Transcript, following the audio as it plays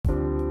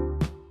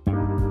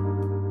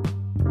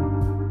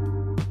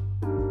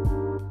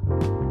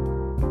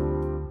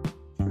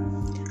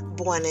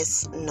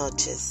buenas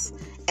noches,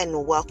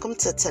 and welcome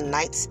to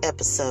tonight's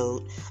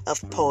episode of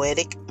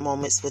Poetic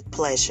Moments with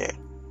Pleasure.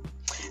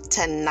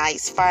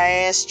 Tonight's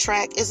fire-ass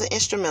track is an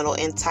instrumental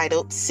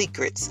entitled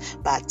Secrets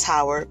by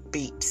Tower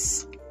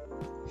Beats.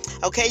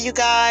 Okay, you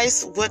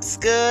guys, what's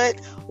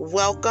good?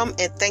 Welcome,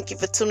 and thank you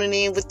for tuning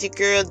in with your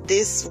girl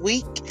this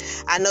week.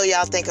 I know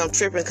y'all think I'm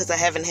tripping because I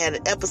haven't had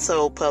an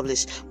episode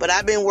published, but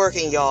I've been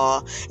working,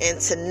 y'all. And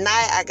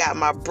tonight, I got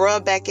my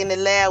bruh back in the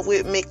lab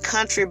with me,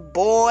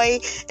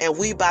 Kuntriboi, and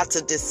we about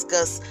to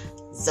discuss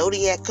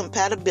Zodiac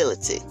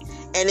compatibility.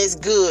 And it's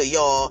good,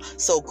 y'all.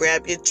 So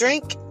grab your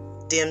drink,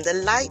 dim the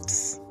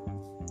lights,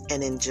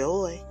 and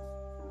enjoy.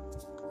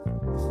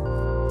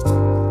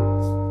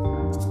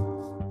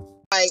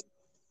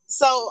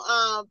 So,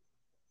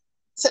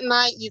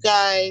 tonight, you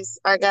guys,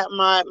 I got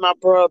my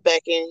bro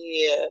back in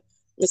here,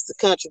 Mr.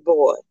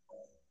 Kuntriboi.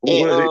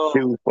 What it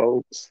do,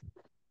 folks?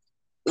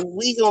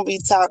 We gonna be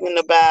talking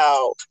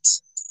about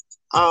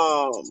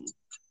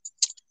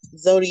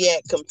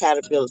Zodiac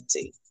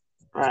compatibility,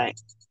 right?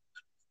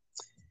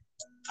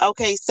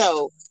 Okay,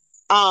 so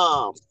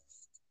tell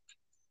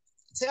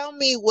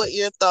me what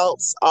your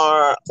thoughts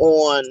are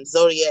on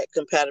Zodiac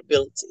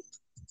compatibility.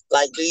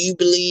 Like, do you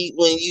believe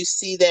when you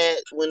see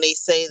that, when they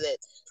say that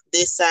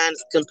this sign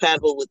is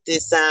compatible with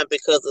this sign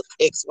because of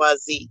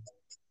XYZ?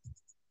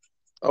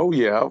 Oh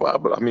yeah,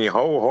 I mean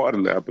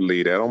wholeheartedly, I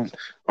believe that.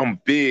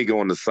 I'm big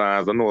on the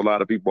signs. I know a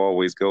lot of people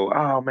always go,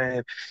 "Oh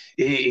man,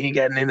 it ain't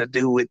got nothing to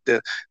do with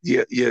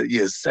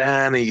your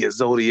sign and your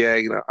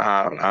zodiac."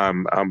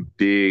 I'm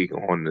big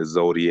on the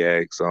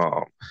zodiacs.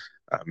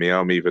 I mean,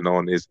 I'm even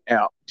on this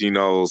app, you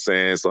know what I'm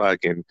saying, so I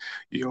can,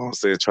 you know what I'm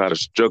saying, try to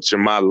structure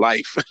my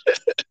life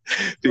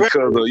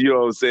because of, you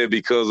know what I'm saying,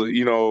 because of,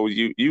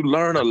 you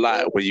learn a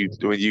lot when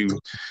you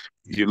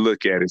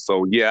look at it.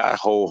 So yeah, I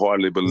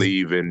wholeheartedly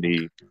believe in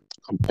the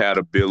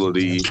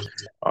compatibility.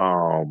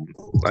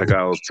 Like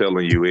I was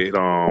telling you,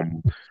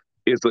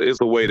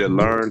 it's a way to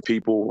learn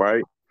people,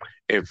 right?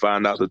 And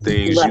find out the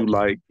things Right. you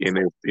like. And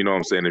if you know what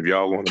I'm saying, if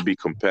y'all want to be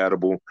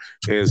compatible,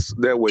 it's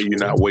that way you're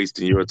not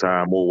wasting your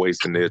time or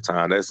wasting their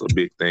time. That's a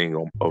big thing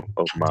of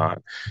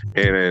mine.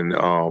 And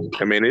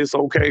I mean, it's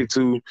okay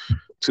to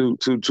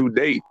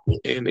date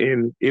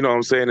and you know what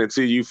I'm saying,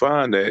 until you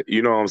find that,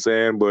 you know what I'm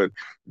saying, but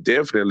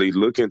definitely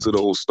look into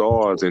those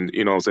stars, and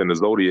you know what I'm saying, the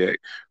zodiac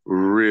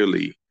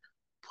really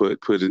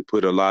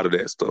put a lot of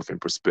that stuff in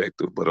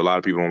perspective. But a lot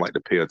of people don't like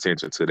to pay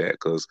attention to that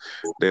because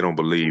they don't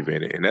believe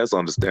in it, and that's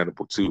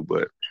understandable too.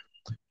 But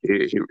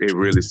it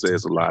really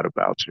says a lot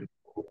about you.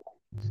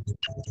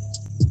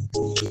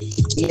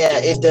 Yeah,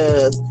 it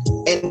does.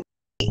 And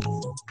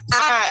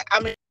I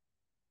mean,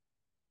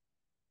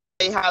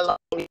 how long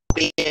you've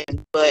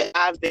been, but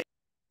I've been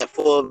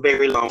for a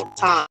very long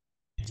time.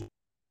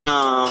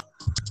 Um,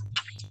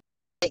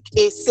 like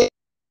it said,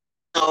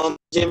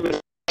 Gemini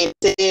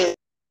said,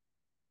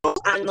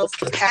 I know it's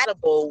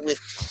compatible with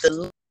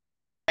the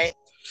right?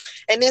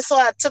 And then so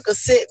I took a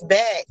sit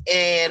back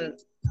and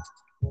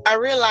I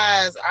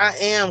realized I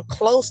am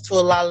close to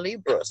a lot of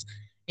Libras.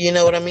 You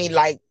know what I mean?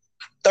 Like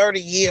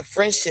 30-year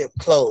friendship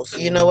close.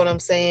 You know what I'm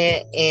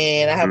saying?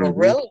 And I have a Mm-hmm.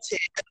 relative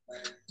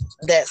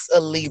that's a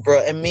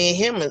Libra, and me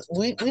and him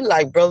we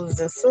like brothers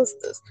and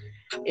sisters.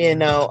 You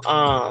know,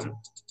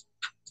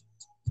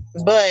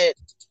 but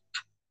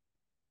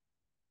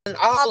in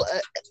all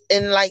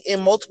in like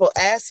in multiple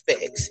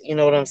aspects. You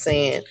know what I'm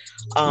saying?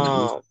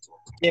 Mm-hmm.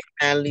 Gemini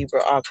and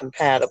Libra are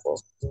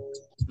compatible,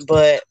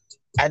 but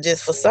I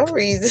just for some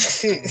reason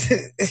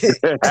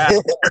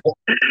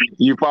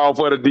You fall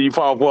for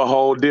a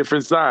whole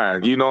different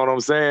sign. You know what I'm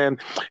saying?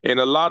 And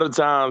a lot of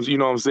times, you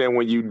know what I'm saying,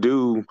 when you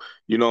do,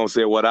 you know what I'm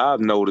saying, what I've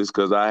noticed,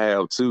 because I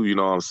have too, you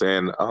know what I'm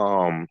saying,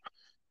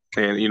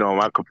 and you know,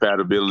 my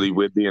compatibility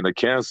with being a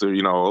Cancer,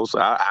 you know, so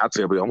I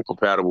tell you I'm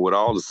compatible with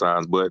all the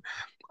signs, but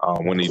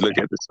when you look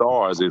at the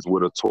stars, it's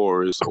with a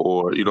Taurus,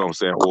 or you know what I'm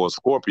saying, or a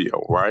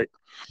Scorpio, right?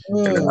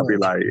 And then I'll be mm,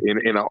 like,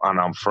 and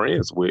I'm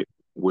friends with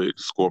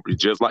Scorpio,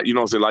 just like, you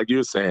know what I'm saying, like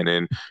you're saying,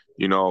 and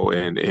you know,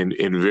 and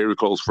very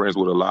close friends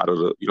with a lot of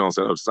the, you know what I'm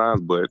saying, other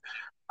signs, but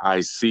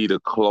I see the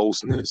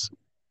closeness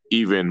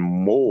even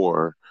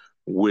more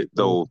with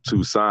those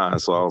two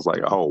signs. So I was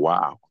like, oh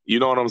wow. You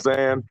know what I'm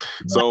saying?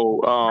 So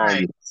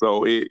right.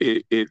 so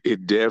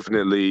it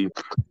definitely,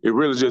 it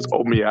really just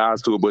opened my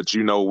eyes to it. But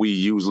you know, we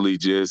usually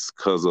just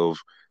because of,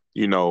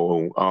 you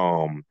know,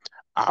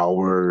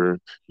 our,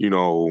 you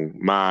know,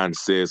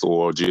 mindsets,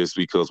 or just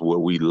because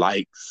what we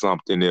like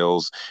something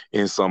else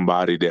in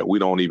somebody, that we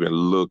don't even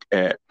look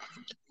at,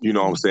 you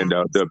know what I'm saying,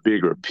 the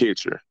bigger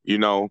picture. You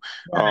know,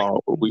 Right.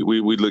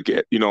 we look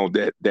at, you know,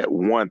 that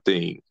one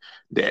thing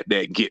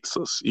that gets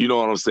us. You know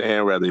what I'm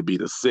saying? Rather it be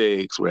the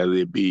sex, rather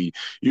it be,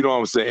 you know what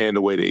I'm saying,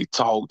 the way they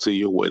talk to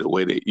you, the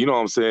way they, you know what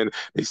I'm saying,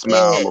 they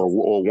smile, Yes.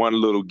 or one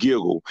little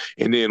giggle.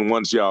 And then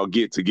once y'all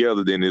get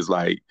together, then it's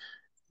like,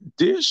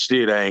 this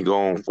shit ain't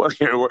gonna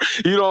fucking work.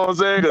 You know what I'm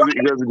saying?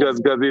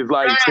 Because it's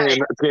like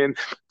Right.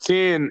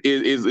 10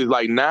 is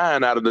like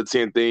 9 out of the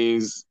 10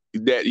 things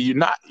that you're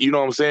not, you know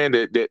what I'm saying,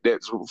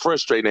 that's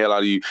frustrating the hell out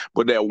of you.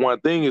 But that one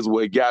thing is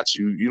what got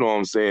you, you know what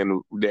I'm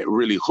saying, that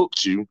really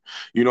hooked you,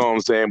 you know what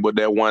I'm saying. But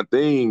that one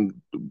thing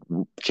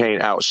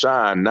can't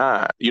outshine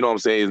nine. You know what I'm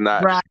saying?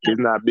 Right, It's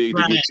not big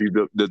to right, get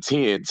you the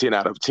 10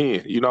 out of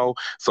 10, you know?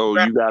 So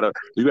right, you gotta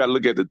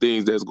look at the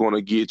things that's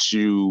gonna get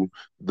you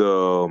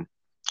the,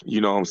 you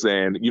know what I'm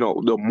saying,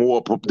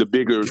 the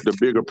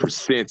bigger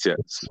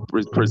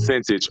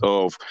percentage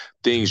of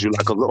things you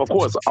like. 'Cause of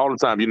course, all the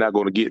time you're not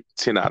going to get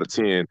 10 out of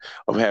 10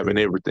 of having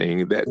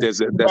everything.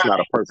 That's not a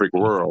right, perfect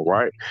world,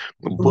 right?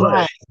 But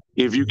right.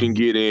 if you can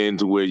get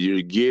into where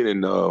you're getting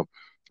the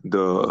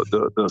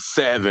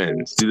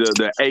sevens,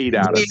 the 8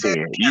 out of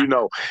 10, Yeah,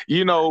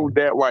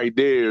 that right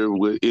there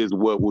is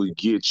what will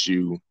get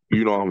you.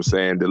 You know what I'm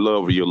saying? The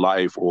love of your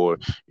life, or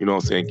you know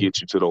what I'm saying,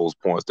 get you to those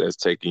points that's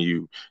taking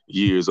you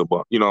years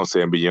above. You know what I'm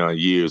saying, beyond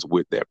years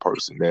with that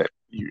person that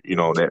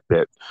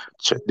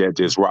that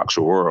just rocks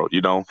your world.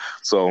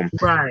 So.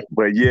 right.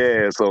 But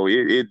yeah, so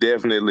it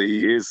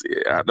definitely is.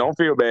 I don't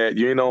feel bad.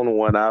 You ain't the only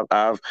one.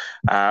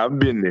 I've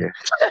been there.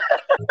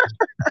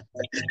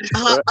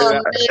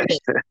 Man.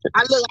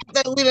 I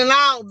think we done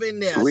all been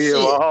there. We have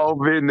Shit. all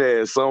been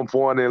there at some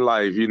point in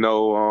life,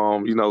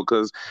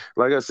 because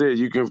like I said,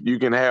 you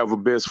can have a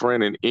best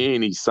friend in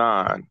any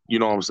sign, you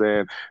know what I'm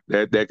saying?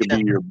 That could Yeah.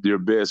 be your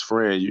best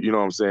friend, you know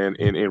what I'm saying,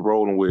 and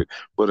rolling with.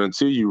 But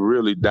until you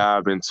really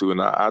dive into,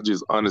 and I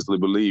just honestly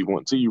believe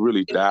until you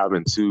really dive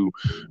into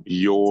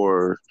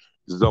your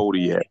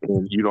zodiac,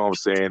 and you know what I'm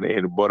saying,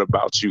 and what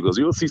about you? Because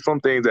you'll see some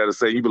things that'll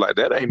say you be like,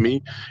 that ain't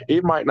me.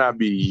 It might not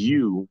be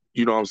you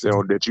know what I'm saying,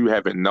 or that you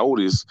haven't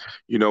noticed,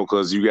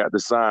 because you got the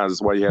signs.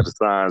 That's why you have the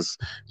signs,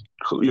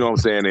 you know what I'm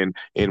saying,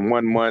 in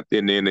 1 month,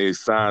 and then there's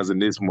signs in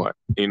this month.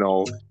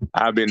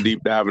 I've been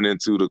deep diving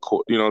into the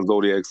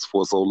zodiacs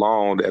for so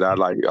long that I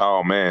like,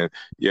 oh man,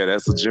 yeah,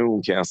 that's a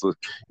June Cancer.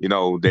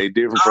 They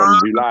different from Uh,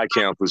 July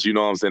Cancers. You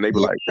know what I'm saying? They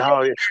be yeah. like,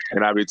 oh yeah,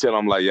 and I be telling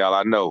them like, y'all,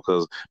 I know,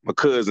 because my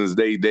cousins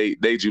they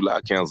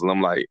July Cancers.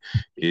 I'm like,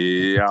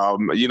 yeah,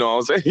 you know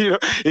what I'm saying?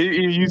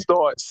 You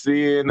start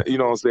seeing, you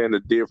know what I'm saying,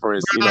 the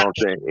difference, you know what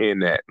I'm saying, in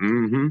that.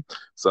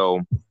 So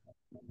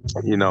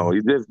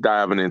you're just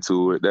diving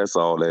into it. That's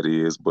all that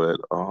is. But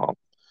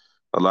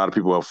a lot of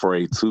people are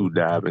afraid to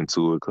dive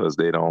into it because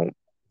they don't,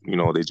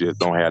 they just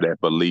don't have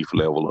that belief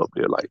level up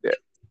there like that.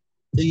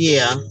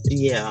 Yeah,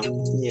 yeah,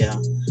 yeah.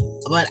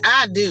 But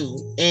I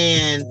do.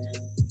 And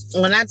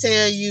when I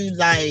tell you,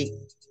 like,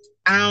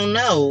 I don't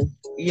know,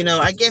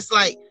 I guess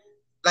like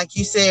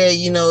you said,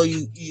 you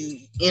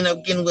end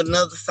up getting with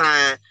another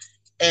sign,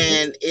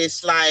 and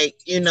it's like,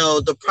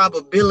 the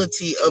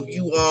probability of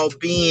you all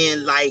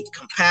being like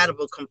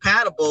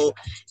compatible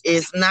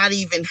is not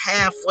even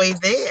halfway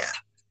there.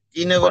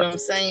 You know what Right. I'm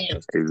saying?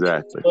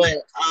 Exactly. But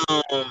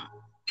um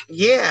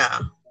yeah,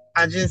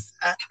 I I'm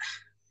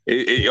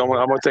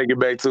gonna take it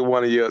back to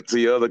one of your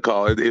other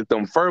calls. It's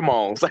them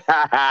pheromones.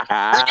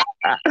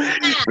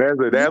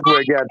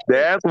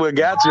 That's what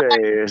got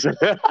your ass.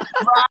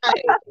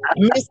 right.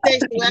 Miss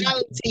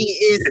Sexuality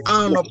is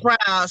on the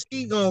prowl.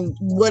 She gonna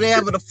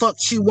whatever the fuck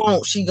she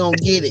wants, she gonna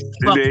get it.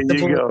 There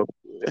you go.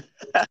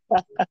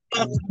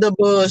 Fuck the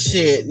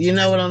bullshit. You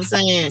know what I'm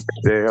saying?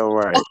 Damn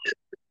right.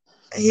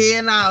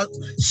 Here now,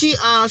 she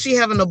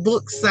having a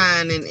book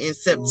signing in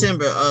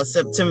September,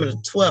 September the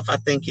 12th, I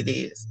think it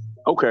is.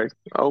 Okay.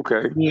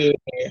 Okay. Yeah.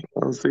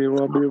 I'll see if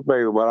I'll be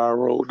available. I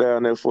wrote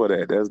down there for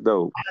that. That's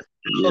dope.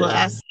 So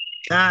Yeah.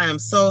 I am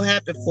so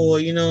happy for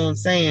her, you know what I'm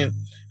saying?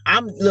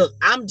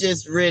 I'm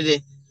just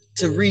ready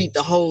to read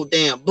the whole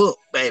damn book,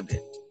 baby.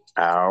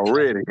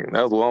 Already.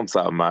 That's what I'm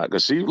talking about.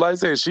 Cause she, like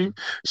I said,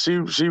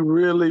 she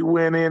really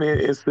went in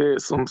and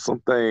said some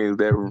things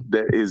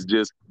that is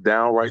just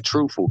downright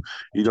truthful.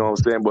 You know what I'm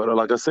saying? But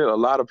like I said, a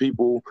lot of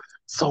people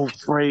so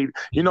afraid.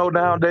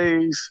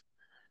 Nowadays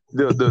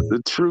the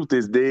truth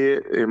is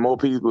dead, and more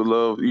people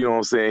love, you know what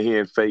I'm saying,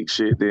 hearing fake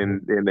shit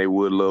than they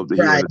would love to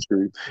hear Right. the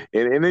truth.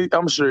 And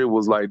I'm sure it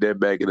was like that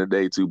back in the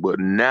day too,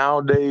 but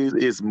nowadays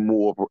it's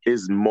more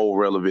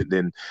relevant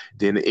than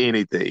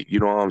anything. You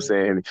know what I'm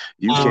saying?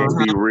 You can't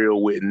be Uh-huh.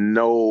 real with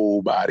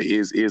nobody.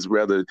 It's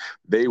rather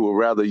they would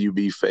rather you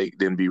be fake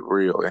than be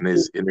real, and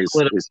it's sad.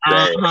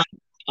 Uh-huh.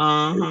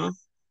 Uh-huh.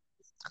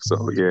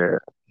 So yeah.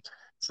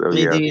 So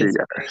It yeah,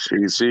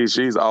 is.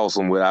 she's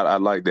awesome. With I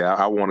like that.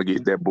 I want to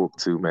get that book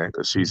too, man,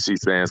 because she's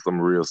saying some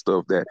real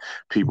stuff that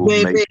people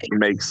make Baby.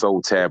 make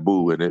so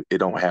taboo, and it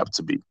don't have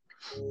to be.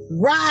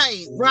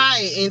 Right,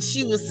 right. And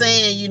she was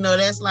saying,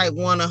 that's like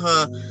one of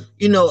her,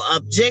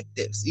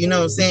 objectives, you know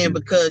what I'm saying?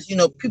 Because,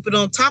 people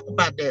don't talk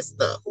about that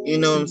stuff. You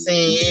know what I'm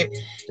saying?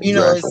 It's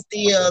Exactly.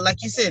 still,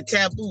 like you said,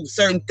 taboo.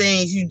 Certain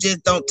things you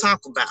just don't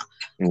talk about.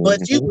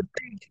 But you Hmm. would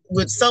think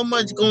with so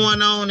much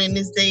going on in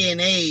this day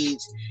and age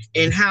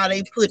and how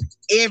they put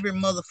every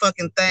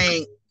motherfucking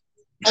thing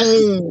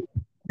on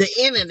the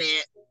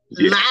internet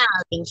Yeah,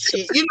 live and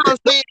shit, you know what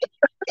I'm saying?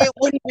 It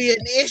wouldn't be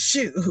an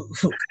issue.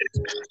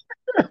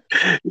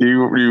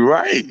 you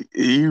right.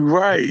 You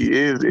right.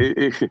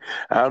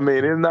 I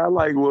mean, it's not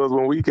like it was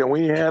when we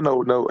ain't had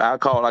no. I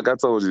call, like I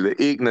told you,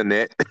 the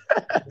ignorant.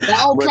 But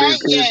Okay,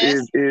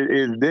 yes.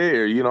 is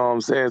there. You know what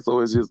I'm saying? So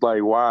it's just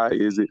like, why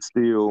is it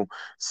still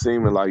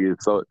seeming like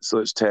it's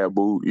such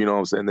taboo? You know what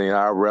I'm saying? Then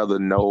I'd rather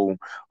know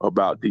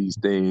about these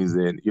things,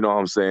 and you know what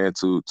I'm saying,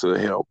 to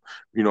help.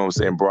 You know what I'm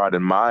saying?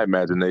 Broaden my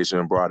imagination,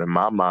 and broaden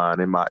my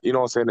mind, and my, you know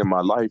what I'm saying, in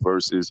my life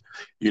versus,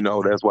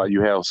 that's why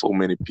you have so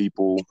many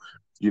people,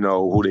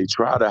 who they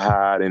try to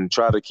hide and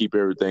try to keep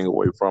everything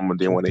away from them.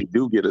 Then when they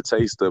do get a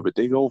taste of it,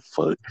 they go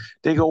fuck,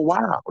 they go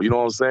wow. You know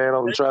what I'm saying?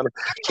 I'm trying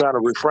to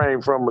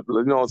refrain from,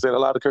 you know what I'm saying, a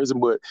lot of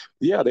cursing, but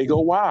yeah, they go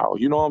wow.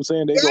 You know what I'm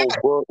saying? They go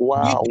buck You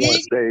wow did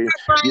once they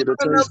right get a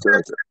from no taste of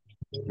person.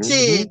 it. Hmm.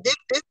 Shit,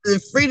 this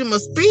is freedom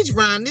of speech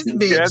around this Yeah,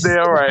 bitch. they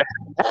all right.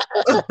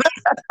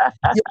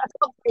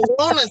 You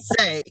wanna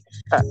say.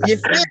 You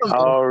feel me?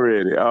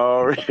 Already.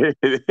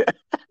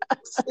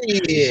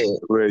 Shit.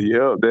 Well,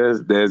 yeah,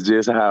 that's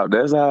just how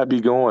it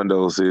be going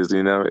though, sis.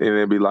 And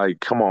it'd be like,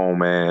 come on,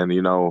 man.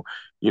 What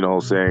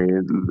I'm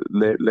saying,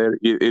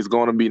 it's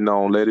gonna be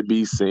known. Let it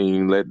be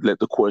seen. Let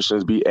the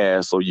questions be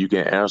asked so you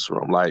can answer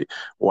them. Like,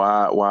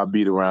 why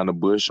beat around the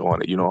bush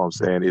on it? You know what I'm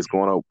saying?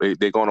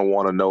 They're gonna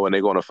want to know, and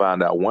they're gonna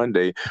find out one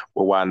day.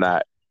 Well, why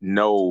not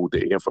know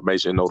the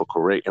information, know the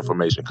correct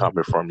information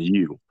coming from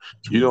you?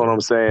 You know what I'm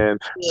saying?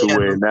 To Yeah.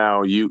 where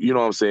now you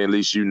know what I'm saying. At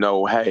least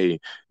hey,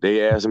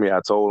 they asked me,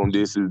 I told them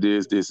this is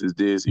this, this is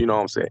this, you know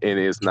what I'm saying? And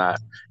it's not,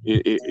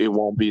 it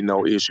won't be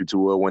no issue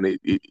to her when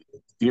you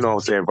know what I'm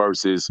saying,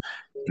 versus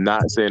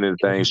not saying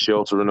anything,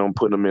 sheltering them,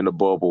 putting them in the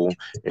bubble.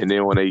 And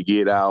then when they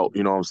get out,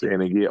 you know what I'm saying,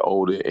 they get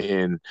older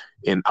and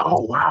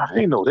oh, wow, I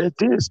didn't know that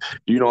this,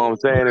 you know what I'm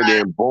saying? And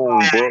then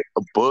boom,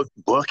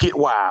 bucket,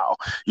 wow.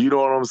 You know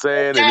what I'm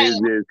saying? And it's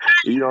just,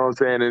 you know what I'm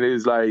saying? And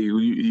it's like,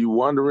 you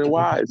wondering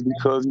why. It's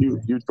because you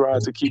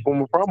tried to keep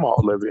them from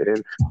all of it.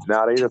 And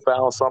now they have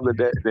found something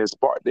that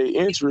sparked their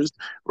interest,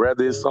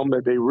 whether it's something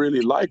that they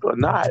really like or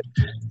not.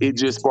 It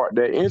just sparked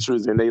their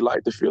interest and they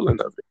like the feeling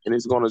of it. And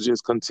it's going to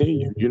just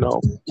continue.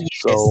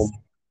 So,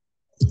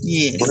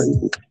 Yes. Yes.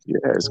 crazy.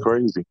 Yeah, it's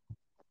crazy.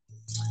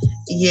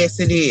 Yes,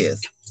 it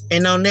is.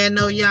 And on that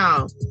note,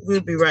 y'all,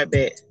 we'll be right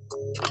back.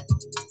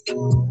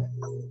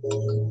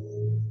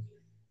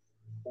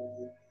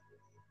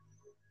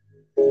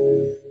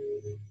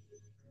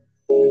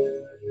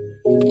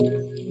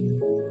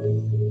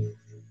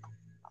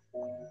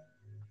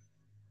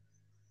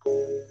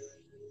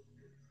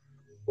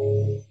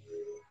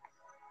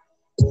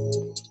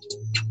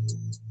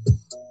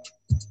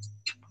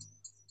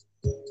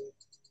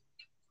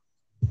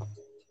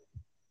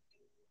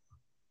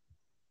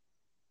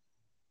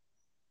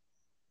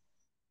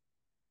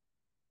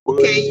 What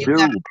Okay, it you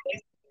guys, do?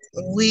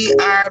 we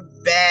are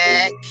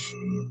back.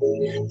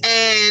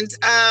 And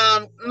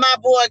my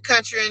boy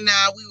Country and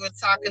I, we were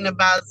talking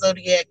about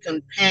Zodiac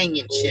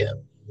companionship.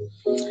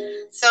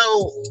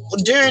 So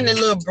during the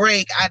little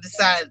break, I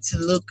decided to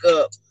look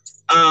up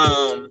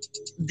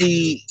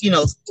the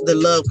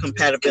love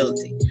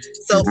compatibility.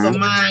 So for Mm-hmm.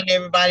 mine,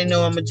 everybody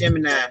know I'm a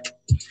Gemini.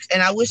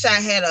 And I wish I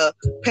had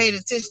paid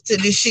attention to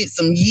this shit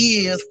some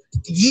years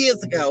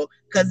ago,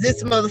 because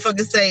this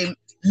motherfucker say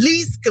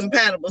least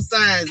compatible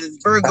signs is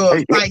Virgo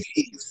and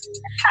Pisces.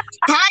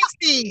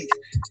 Pisces,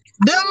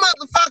 them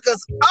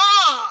motherfuckers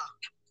are.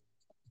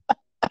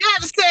 You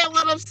understand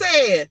what I'm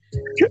saying?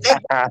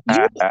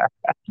 You,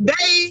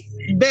 they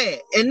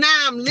bet. And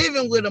now I'm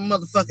living with a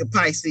motherfucking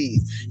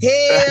Pisces.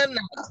 Hell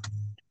no.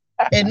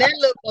 And that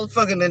little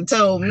motherfucker done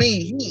told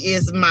me he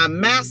is my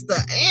master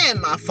and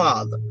my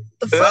father.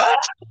 The fuck?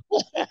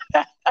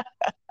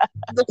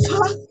 The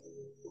fuck?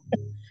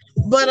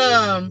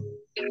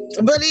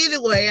 But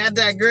anyway, I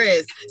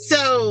digress.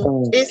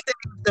 So it's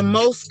the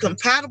most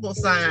compatible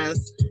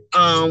signs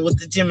with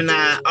the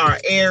Gemini are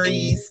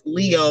Aries,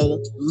 Leo,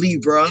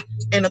 Libra,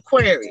 and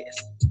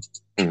Aquarius.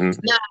 Mm-hmm.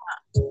 Now,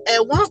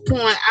 at one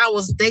point, I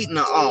was dating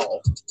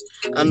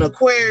an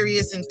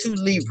Aquarius and 2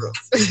 Libras.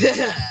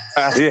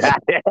 Yeah.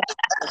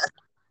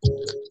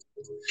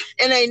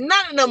 And ain't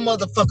none of them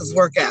motherfuckers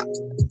work out.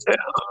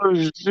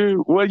 Oh,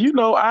 shoot. Well,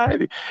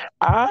 I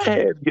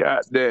had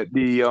got that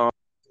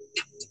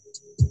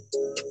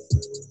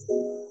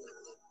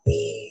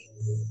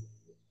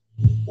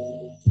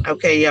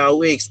Okay, y'all,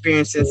 we're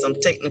experiencing some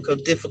technical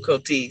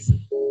difficulties.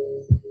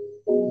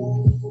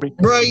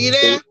 Bro, you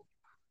there?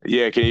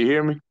 Yeah, can you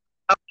hear me?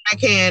 I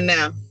can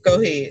now.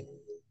 Go ahead.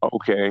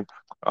 Okay.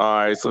 All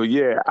right. So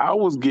yeah, I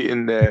was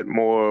getting that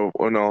more,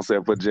 you know what I'm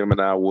saying, for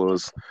Gemini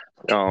was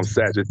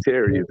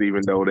Sagittarius,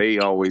 even though they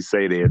always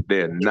say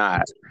they're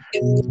not.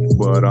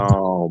 But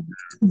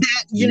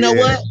You know yeah,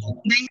 what?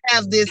 They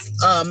have this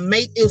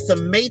it's a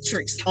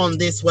matrix on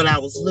this what I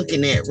was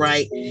looking at,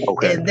 right?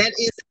 okay. And that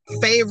is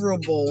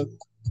favorable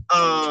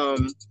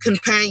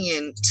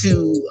companion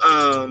to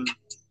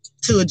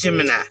a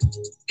Gemini.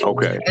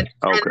 Okay. And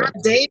Okay. I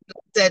dated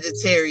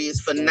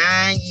Sagittarius for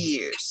 9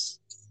 years.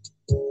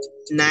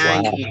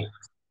 9 Wow. years.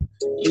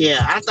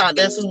 Yeah, I thought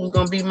that's who was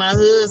gonna be my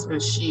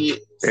husband. Shit.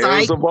 It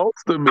was Psych. supposed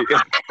to be.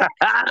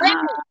 I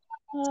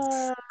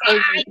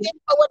didn't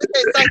know what to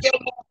say. Psych your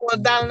mom for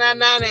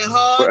 $1.99 and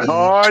But Hardy.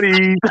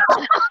 Hardy.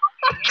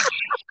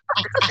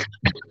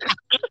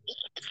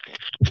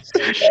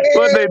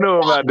 What they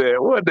know about that?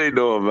 What they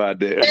know about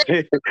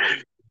that?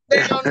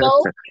 They don't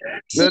know.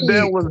 Now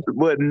that Shit. was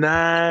what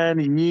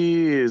 9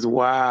 years.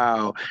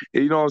 Wow.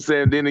 You know what I'm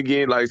saying? Then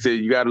again, like I said,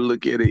 you got to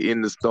look at it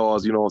in the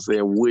stars. You know what I'm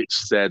saying? Which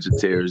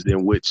Sagittarius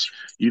and which,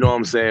 you know what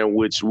I'm saying?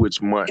 Which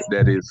month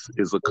that is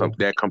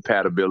that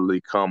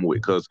compatibility come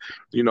with? Because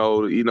you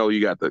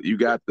got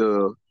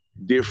the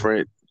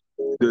different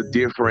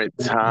different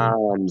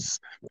times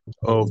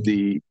of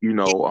the you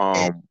know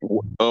what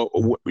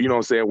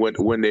I'm saying,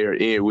 when they're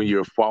in, when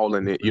you're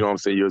falling in, you know what I'm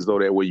saying, you're as though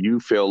that when you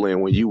fell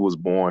in when you was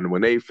born,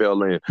 when they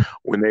fell in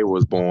when they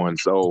was born.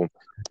 So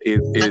I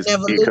never it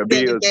could looked at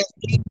be it a that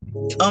deep.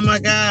 Oh my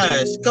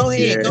gosh. Go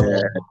ahead. Go yeah,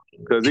 ahead.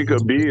 because it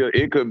could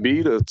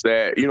be the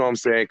sad, you know what I'm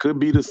saying, it could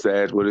be the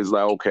sad, but it's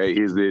like, okay,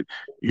 is it,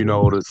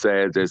 the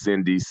sad that's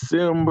in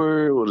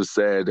December or the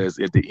sad that's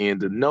at the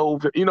end of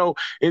November,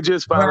 and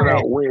just finding Right.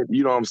 out when,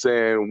 you know what I'm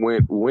saying,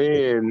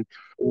 when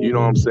you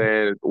know what I'm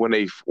saying, when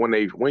they you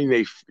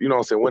know what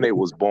I'm saying, when they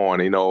was born,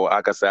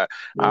 like I said,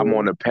 I'm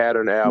on the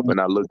pattern app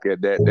and I look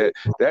at that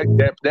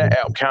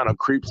app kind of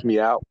creeps me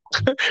out,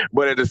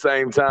 but at the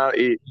same time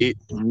it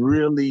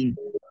really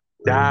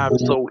dive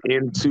so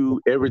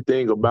into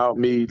everything about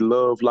me,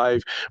 love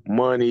life,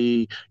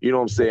 money, you know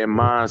what I'm saying,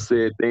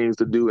 mindset, things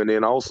to do. And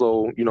then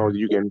also, you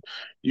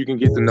can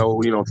get to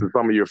know,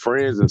 some of your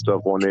friends and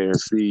stuff on there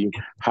and see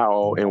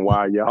how and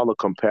why y'all are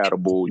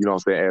compatible, you know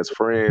what I'm saying, as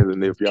friends,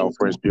 and if y'all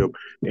friendship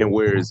and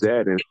where is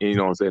that, and you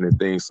know what I'm saying, and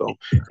things. So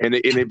and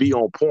it be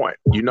on point.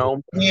 Yeah.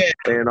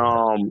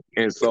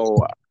 And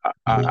so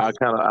I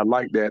kind of I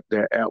like that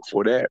app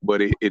for that,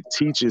 but it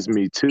teaches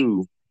me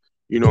too,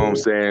 you know what I'm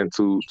saying,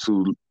 to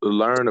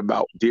learn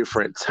about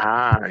different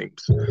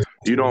times.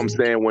 You know what I'm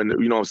saying, when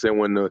you know what I'm saying,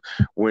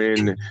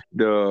 when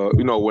the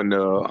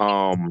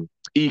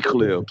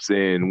eclipse,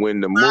 and when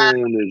the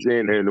moon is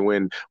in, and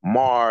when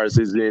Mars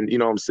is in, you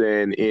know what I'm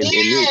saying,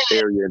 in this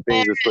area and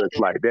things and such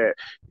like that.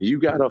 You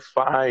gotta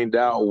find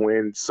out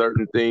when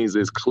certain things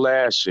is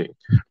clashing.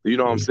 You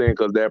know what I'm saying?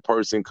 Because that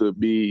person could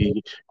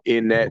be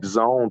in that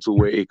zone to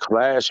where it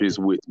clashes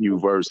with you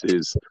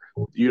versus,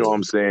 you know what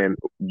I'm saying,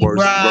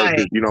 versus,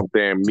 Right. you know what I'm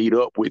saying, meet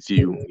up with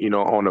you,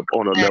 on a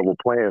level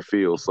playing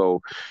field.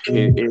 So,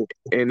 and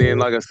then,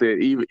 like I said,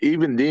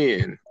 even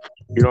then,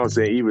 you know what I'm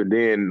saying, even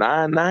then,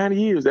 9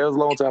 years, that was a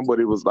long time, but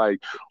it was like,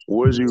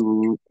 was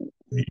you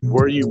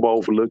were you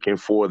both looking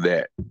for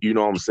that, in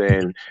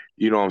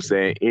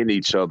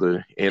each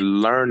other,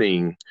 and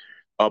learning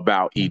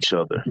about each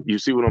other. You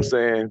see what I'm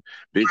saying?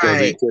 Because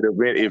Right. it could have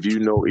been, if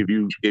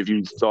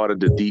you started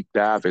to deep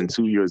dive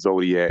into your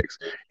zodiacs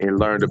and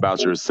learned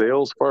about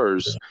yourselves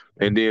first,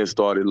 and then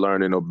started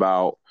learning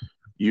about,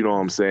 you know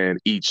what I'm saying,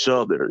 each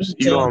other's,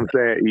 Each you know what other. I'm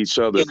saying, each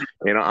Yeah. other's.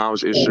 And I'm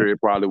sure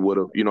it probably would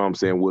have, you know what I'm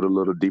saying, would a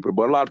little deeper.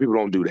 But a lot of people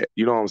don't do that.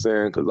 You know what I'm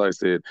saying? Because like I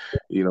said,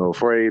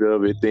 afraid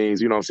of it,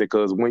 things, you know what I'm saying?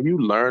 Because when you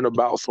learn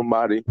about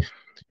somebody,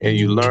 and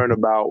you learn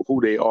about who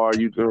they are.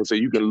 So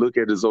you can look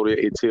at the zodiac;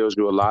 it tells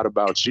you a lot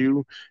about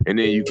you, and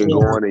then you can go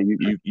Yeah. on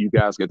and you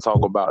guys can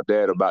talk about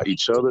that, about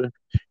each other.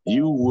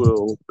 You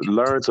will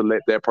learn to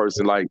let that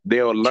person, like,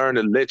 they'll learn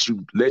to let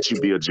you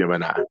be a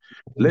Gemini,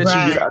 let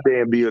you get Right. out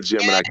there and be a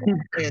Gemini.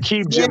 Yes.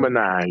 Keep Yes.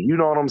 Gemini. You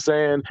know what I'm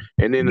saying?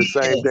 And then the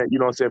same Yes. thing, you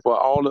know what I'm saying, for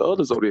all the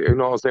other zodiac. You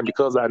know what I'm saying?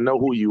 Because I know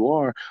who you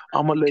are,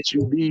 I'm gonna let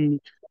you be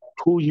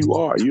who you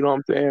are. You know what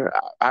I'm saying?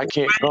 I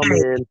can't come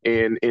Right.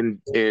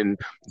 in and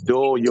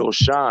dull your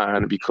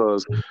shine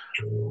because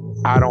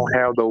I don't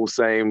have those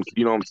same,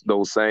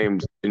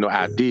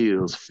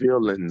 ideas,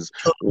 feelings,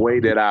 way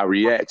that I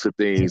react to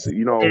things.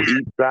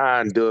 Each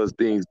sign does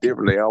things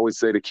differently. I always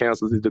say the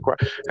cancers is the cry,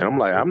 and I'm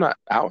like, I'm a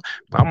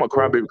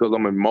crybaby because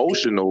I'm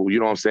emotional. You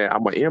know what I'm saying?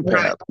 I'm an Right.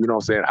 empath. You know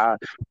what I'm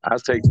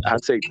saying? I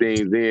take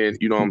things in.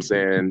 You know what I'm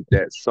saying?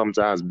 That's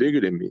sometimes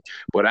bigger than me.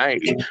 But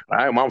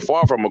I'm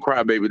far from a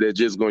crybaby that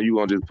you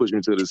gonna just push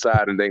me to the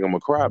side and think I'm gonna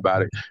cry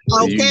about it.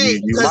 You Okay.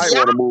 you, you Because might y'all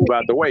want to move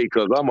out the way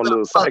because I'm a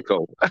little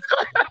psycho.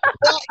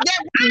 that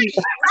right.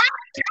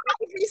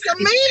 Be some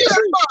mean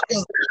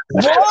motherfuckers.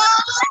 Boy,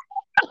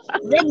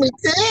 let me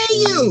tell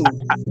you,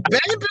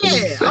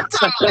 baby, I'm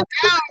talking about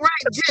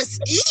downright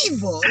just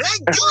evil.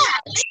 Like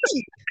God,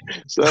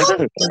 So,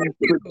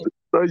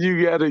 so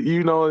you gotta,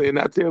 and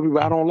I tell people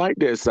I don't like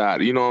that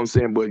side, you know what I'm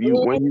saying? But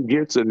when you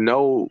get to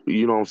know,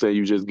 you know what I'm saying,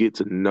 you just get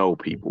to know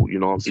people, you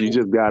know what I'm saying? You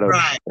just gotta,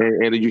 right,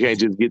 and you can't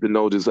just get to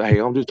know, just hey,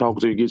 I'm just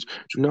talking to you.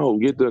 No,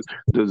 get the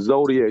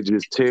zodiac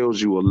just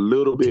tells you a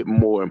little bit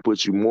more and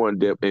puts you more in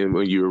depth. And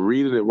when you're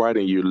reading it right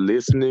and you're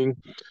listening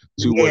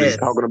to what it's yes,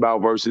 talking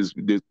about versus,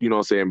 you know what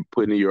I'm saying,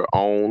 putting your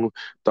own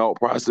thought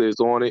process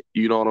on it,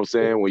 you know what I'm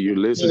saying? When you're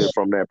listening yes,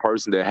 from that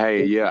person that,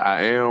 hey, yeah,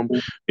 I am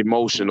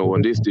emotional,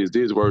 and this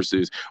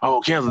versus,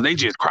 oh, Kansas, they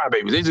just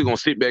crybabies, they just gonna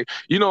sit back,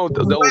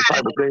 those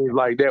type of things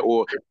like that.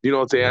 Or, you know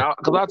what I'm saying,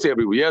 because I tell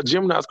people, yeah,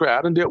 Gemini's cry,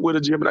 I done dealt with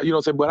a Gemini, you know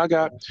what I'm saying, but I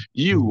got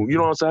you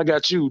know what I'm saying, I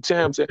got you,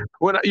 Tam, you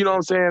know what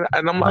I'm saying,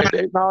 and I'm like,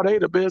 they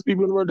the best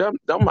people in the world, them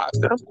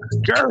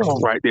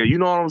girls right there, you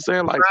know what I'm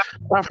saying, like,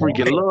 I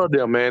freaking right, love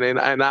them, man,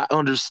 and I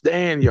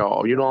understand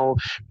y'all,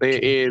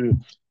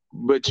 and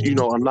but you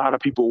know, a lot of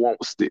people won't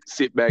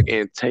sit back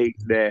and take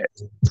that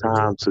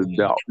time to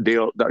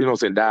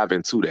dive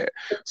into that.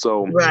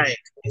 So, Right.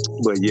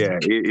 but yeah,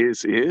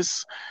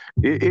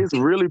 it's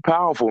really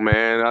powerful,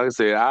 man. Like I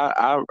said,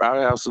 I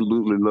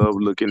absolutely love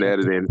looking at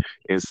it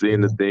and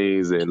seeing the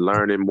things and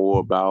learning more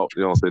about,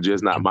 you know, so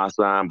just not my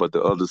sign, but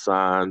the other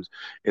signs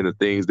and the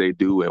things they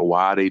do and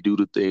why they do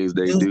the things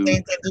they Do do.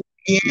 things that do.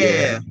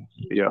 Yeah,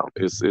 Yeah. yeah,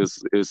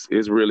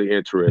 it's really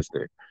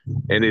interesting.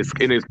 And it's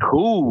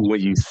cool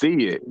when you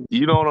see it.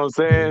 You know what I'm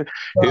saying?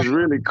 It's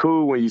really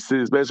cool when you see,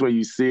 especially when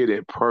you see it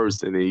in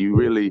person, and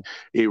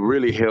it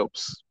really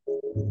helps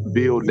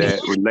build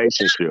that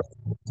relationship.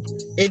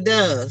 It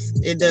does.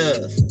 It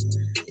does.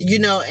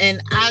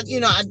 And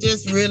I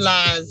just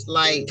realized,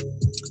 like,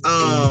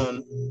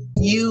 um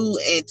you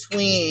and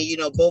twin,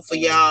 both of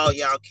y'all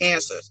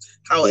cancers.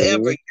 However,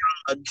 Hmm. y'all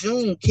are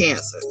June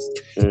cancers.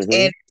 Hmm.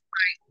 And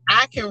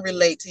I can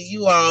relate to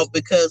you all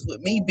because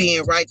with me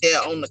being right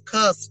there on the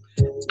cusp,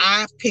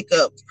 I pick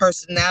up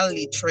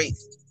personality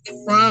traits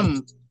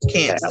from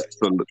cancer.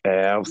 Absolutely, So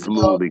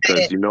absolutely.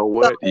 Because that you know so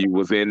what, you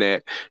was in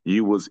that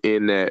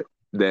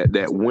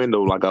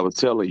window, like I was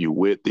telling you,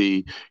 with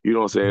the, you know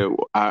what I'm saying.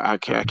 I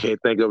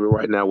can't think of it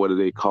right now. What do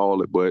they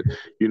call it? But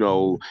you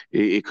know,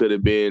 it could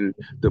have been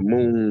the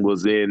moon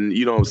was in,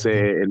 you know what I'm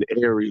saying,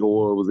 in Aries,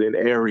 or it was in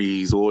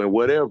Aries, or in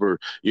whatever,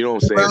 you know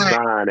what I'm saying, right,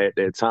 sign at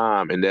that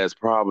time, and that's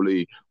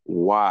probably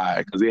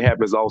why. Because it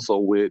happens also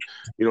with,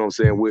 you know what I'm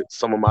saying, with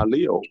some of my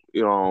Leo,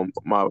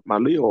 my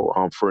Leo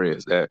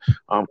friends that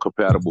I'm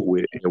compatible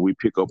with, and we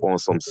pick up on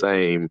some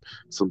same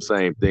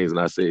things. And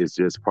I say it's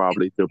just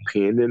probably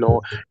depending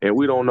on, and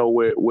we don't know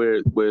where it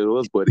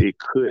was, but it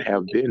could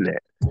have been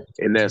that,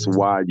 and that's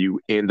why you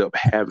end up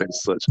having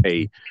such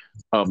a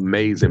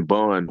amazing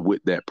bond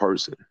with that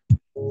person.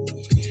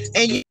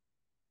 and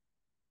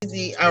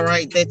all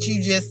right, that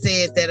you just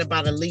said that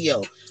about a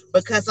Leo,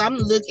 because I'm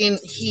looking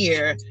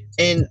here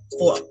and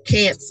for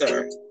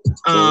cancer,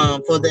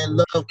 for their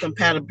love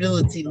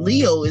compatibility.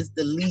 Leo is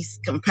the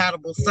least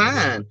compatible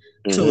sign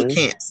to a Mm-hmm.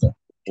 cancer.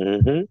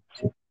 Mm-hmm.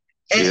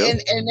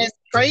 Yep. And that's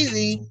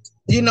crazy.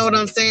 You know what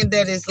I'm saying?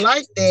 That it's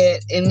like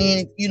that, and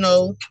then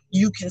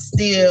you can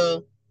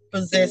still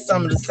possess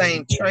some of the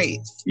same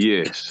traits.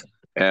 Yes.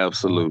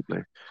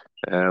 Absolutely.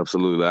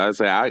 Absolutely. I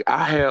say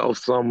I have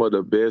some of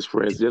the best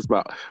friends, just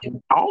about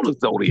all the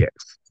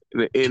Zodiacs.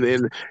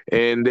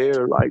 And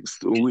they're like,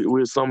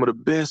 we're some of the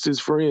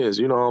bestest friends,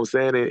 you know what I'm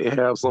saying? And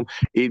have some,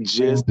 it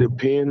just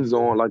depends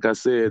on, like I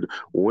said,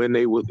 when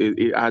they was,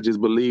 I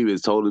just believe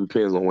it totally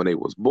depends on when they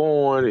was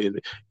born,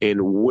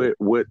 and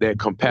what that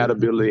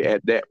compatibility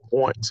at that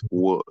point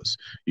was.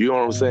 You know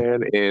what I'm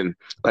saying? And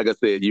like I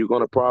said, you're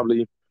going to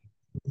probably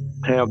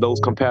have those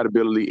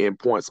compatibility in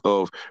points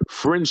of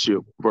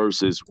friendship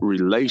versus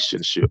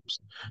relationships.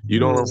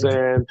 You know what I'm Mhm.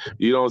 saying?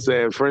 You know what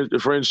I'm saying?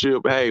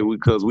 Friendship, hey,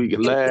 because we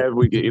can laugh,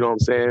 we can, you know what I'm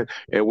saying,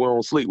 and we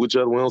don't sleep with each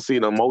other. We don't see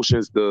the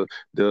emotions,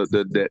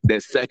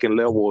 that second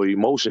level of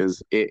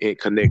emotions in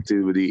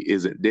connectivity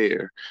isn't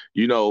there.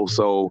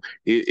 So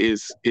it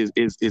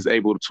is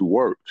able to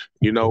work.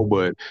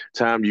 But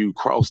time you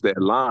cross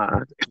that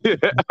line, Yeah,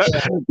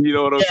 you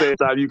know what I'm yeah, saying?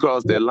 Time you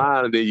cross that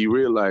line, and then you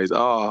realize,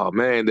 oh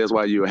man, that's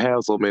why you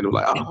have so many.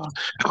 Like, oh,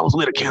 I was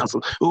with a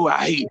counselor. Oh, I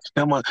hate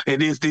them.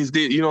 And this.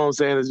 You know what I'm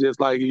saying? It's just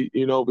like,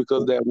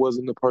 because that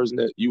wasn't the person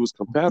that you was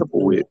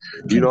compatible with.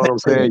 You know what I'm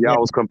saying? yeah,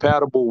 Y'all was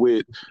compatible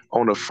with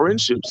on the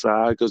friendship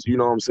side, because you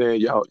know what I'm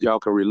saying. Y'all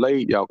can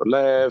relate. Y'all can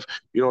laugh.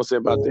 You know what I'm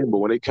saying about them. But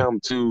when it come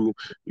to,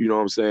 you know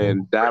what I'm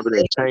saying, diving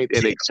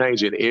and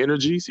exchanging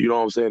energies. You know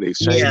what I'm saying? yeah.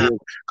 Exchanging,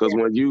 because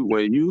when you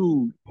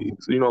know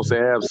what I'm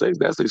saying, have sex,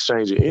 that's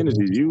exchanging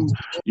energies. You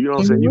know what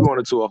I'm saying, you Mhm. going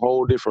into a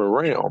whole different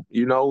realm,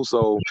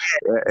 so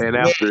and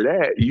Yeah. after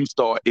that you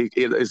start,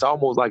 it's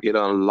almost like it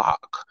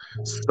unlock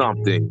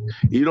something,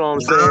 you know what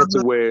I'm saying, to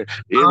Uh-huh. where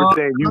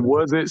everything you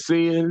wasn't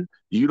seeing,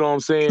 you know what I'm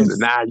saying,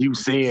 now you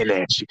seeing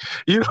that shit.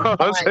 You know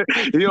what I'm Right.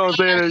 saying? You know what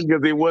I'm saying?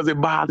 Because it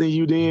wasn't bothering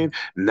you then.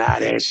 Now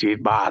that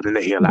shit bothering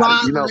the hell out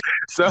of you. Bothering.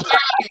 So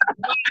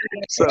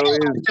so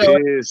So,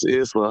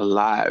 it's a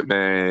lot,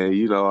 man.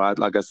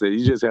 Like I said,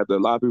 you just have to. A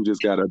lot of people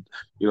just gotta,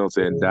 what I'm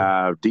saying,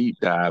 deep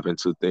dive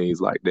into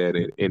things like that,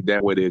 and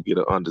that way they'll get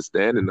an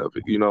understanding of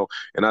it.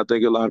 And I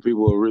think a lot of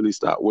people will really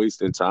stop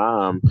wasting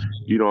time.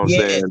 You know what I'm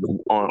yes. saying,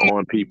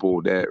 on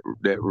people that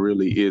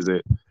really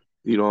isn't.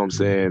 You know what I'm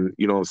saying.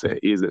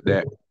 Isn't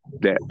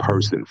that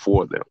person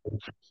for them.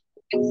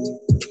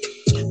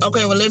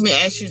 Okay, well, let me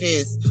ask you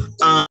this.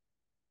 Um,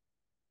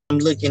 I'm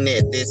looking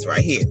at this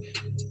right here.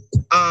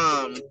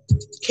 Um,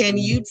 can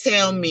you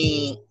tell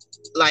me,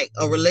 like,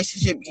 a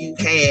relationship you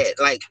had,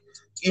 like,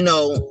 you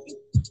know,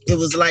 it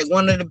was like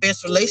one of the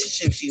best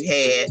relationships you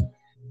had,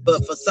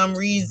 but for some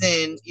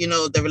reason,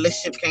 the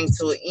relationship came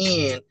to an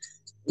end.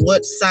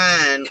 What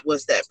sign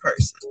was that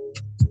person?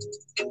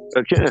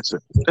 A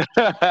cancer.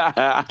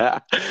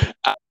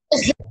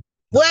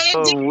 Well,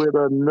 it did. With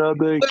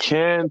another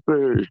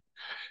cancer.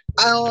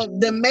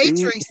 The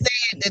Matrix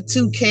said the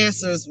two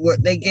cancers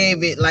they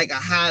gave it like a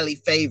highly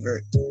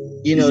favored.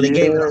 They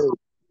gave it a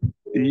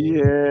Yeah,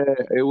 Yeah,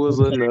 it was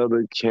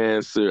another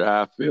Cancer.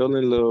 I fell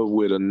in love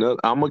with another.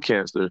 I'm a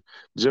Cancer,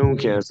 June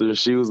Cancer.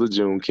 She was a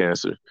June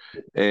Cancer,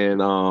 and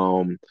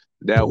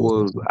that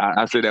was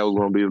I said that was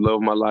gonna be the love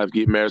of my life.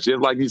 Get married,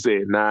 just like you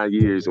said, 9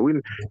 years.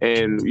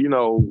 And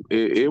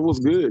it was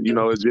good.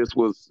 It just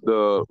was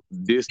the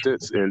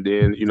distance, and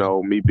then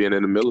me being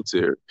in the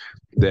military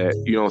that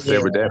Yeah.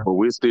 severed that. But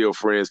we're still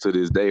friends to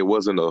this day. It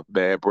wasn't a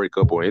bad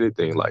breakup or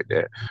anything like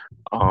that.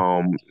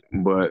 Um,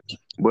 but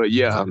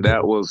yeah,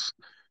 that was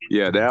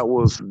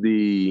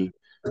the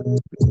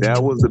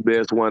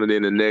best one. And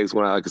then the next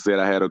one, like I said,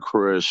 I had a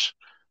crush,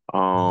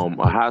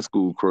 a high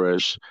school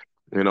crush.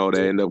 That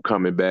ended up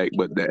coming back,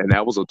 and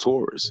that was a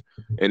Taurus.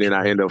 And then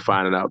I ended up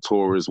finding out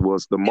Taurus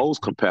was the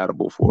most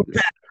compatible for me.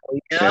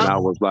 And Yeah. I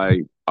was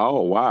like,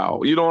 oh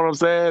wow, you know what I'm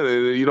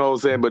saying? You know what I'm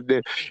saying? But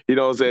then, what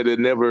I'm saying, it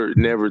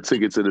never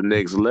took it to the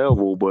next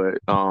level. But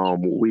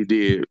we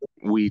did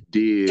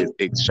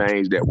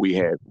exchange that we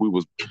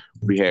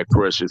had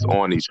crushes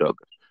on each other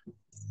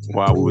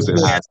while we was in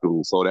Yeah. high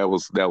school. So that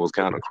was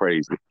kind of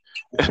crazy.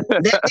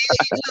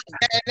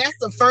 That's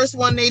the first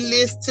one they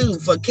list too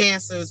for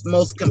Cancer's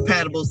most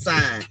compatible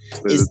sign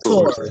The is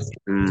Taurus. Taurus,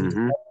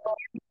 Mm-hmm. Yeah.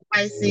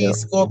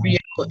 Pisces, Scorpio,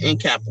 and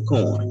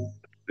Capricorn.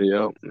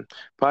 Yeah.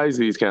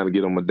 Pisces kind of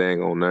get on my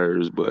dang on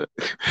nerves, but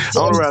I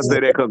don't know I say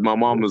that because my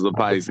mom is a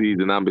Pisces,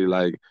 and I'll be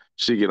like,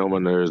 she get on my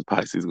nerves.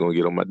 Pisces gonna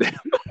get on my damn.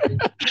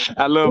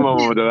 I love my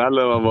mom though. I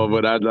love my mom,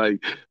 but I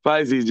like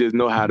Pisces just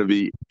know how to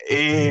be.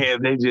 Yeah,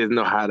 they just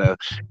know how to.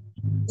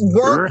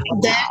 Work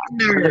that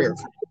nerve.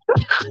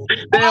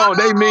 They don't.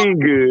 They mean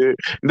good.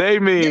 They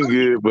Your mean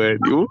good, but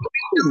ooh,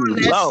 doing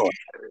that Lord, shit.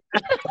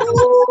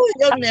 Ooh,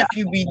 your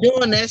nephew be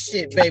doing that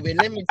shit, baby.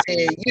 Let me tell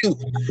you.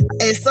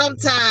 And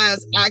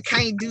sometimes I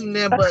can't do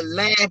nothing but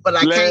laugh, but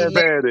I can't laugh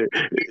laugh. at it.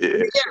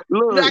 Yeah. I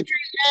Look, can't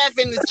laugh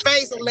in his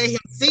face and let him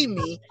see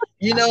me.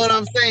 You know what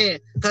I'm saying?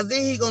 Because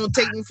then he gonna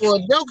take me for a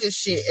joke and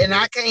shit, and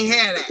I can't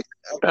have that.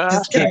 uh,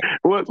 Just can't.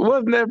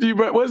 what's nephew?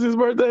 What's his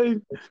birthday?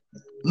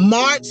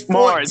 March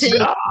March.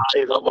 14th. Oh,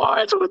 he's a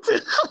March.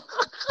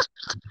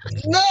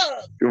 Look,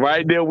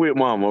 Right there with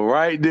mama.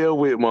 Right there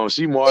with mama.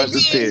 She and March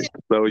the then 10th.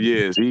 So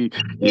yes, and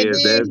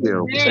yes, then that's his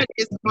him. dad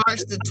is March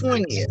the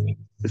 20th.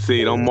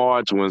 See, them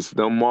March ones,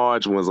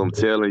 I'm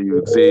telling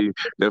you. See,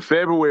 the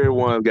February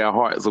ones got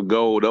hearts of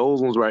gold.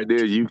 Those ones right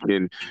there,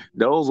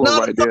 those ones No,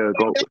 right there,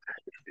 go.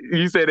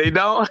 You say they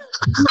don't?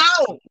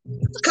 no,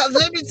 because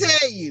let me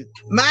tell you,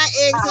 my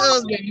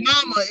ex-husband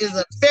mama is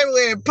a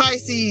February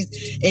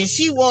Pisces, and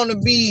she wanna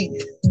be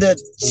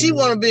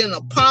an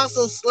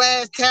apostle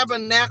slash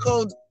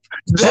tabernacle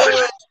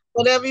judge,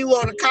 whatever you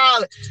want to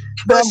call it.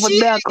 But she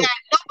ain't Tabernacle. got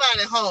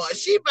nobody hard.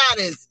 She about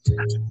as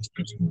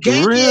ganky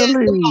as the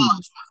Really?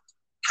 March.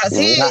 Cause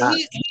Wow.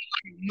 he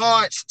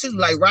March too,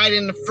 like right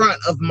in the front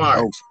of March.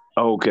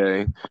 Oh,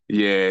 okay.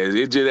 Yeah,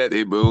 it just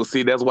that. But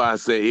see, that's why I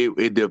say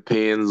it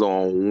depends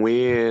on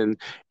when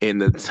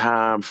and the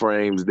time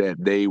frames that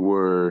they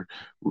were.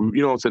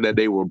 What I'm saying, that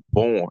they were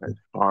born.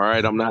 All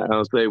right, I'm not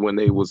gonna say when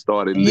they was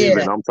started Yeah,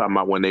 living. I'm talking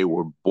about when they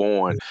were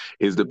born.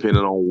 Is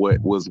depending on what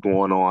was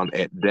going on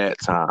at that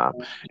time.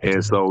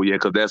 And so yeah,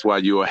 because that's why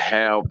you'll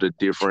have the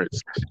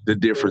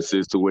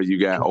differences to where you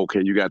got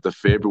the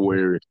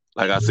February.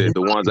 Like I said,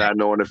 the ones I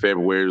know in the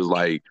February is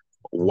like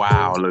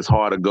wow, it's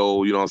hard to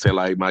go. You know what I'm saying?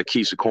 Like my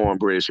Keisha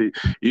Cornbread,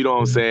 you know what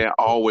I'm saying?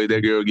 Always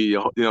that girl give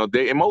you,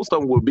 and most of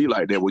them would be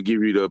like that, would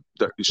give you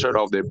the shirt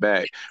off their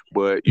back.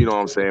 But you know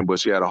what I'm saying? But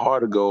she had a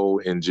heart to go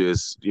and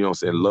just, you know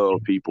what I'm saying, love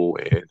people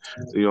and,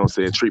 you know what I'm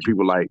saying, treat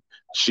people like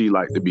she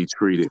liked to be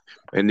treated.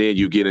 And then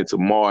you get into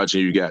March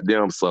and you got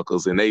them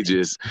suckers and they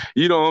just,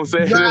 you know what I'm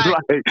saying? It's right,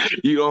 like,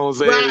 you know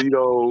what I'm right. saying?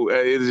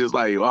 It's just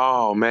like,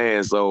 oh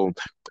man. So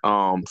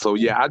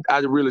yeah, I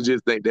really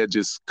just think that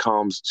just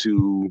comes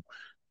to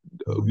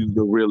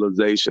the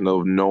realization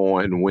of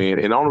knowing when.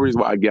 And the only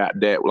reason why I got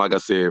that, like I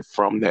said,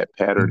 from that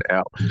pattern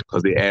out,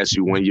 because they asked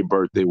you when your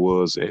birthday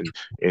was, and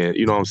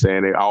you know what I'm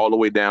saying, all the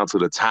way down to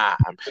the time.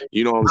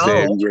 You know what I'm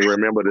saying? Oh, You can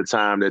remember the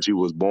time that you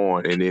was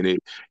born, and then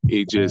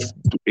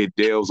it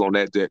delves on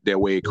that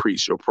way. It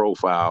creates your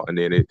profile, and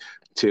then it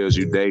tells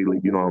you daily.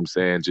 You know what I'm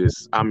saying?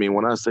 Just I mean,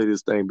 when I say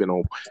this thing been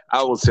on,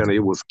 I was telling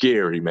you it was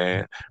scary,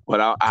 man,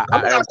 but I I'm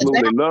about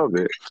absolutely to love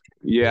it.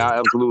 Yeah, I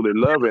absolutely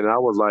love it. And I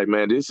was like,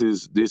 man, this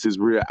is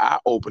real eye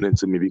opening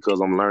to me because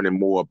I'm learning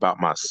more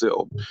about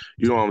myself.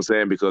 You know what I'm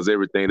saying? Because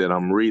everything that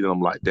I'm reading, I'm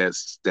like,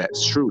 that's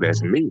true.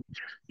 That's me.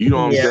 You know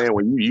what I'm yeah, saying?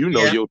 When you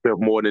know yeah, yourself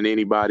more than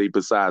anybody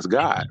besides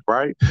God,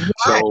 right? right.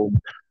 So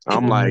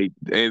I'm like,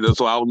 and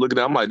so I was looking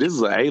at, I'm like, this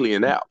is an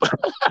alien app.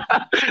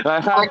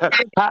 Like,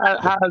 I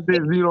how is this,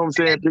 you know what I'm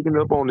saying, picking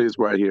up on this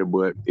right here?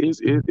 But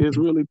it's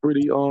really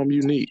pretty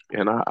unique.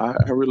 And I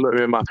really love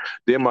it. And my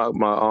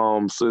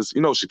sis,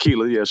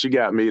 Shakila, yeah, she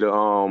got me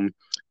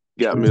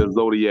a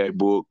Zodiac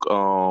book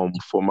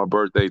for my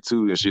birthday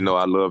too, and she know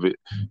I love it.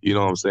 You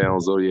know what I'm saying, on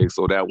Zodiac.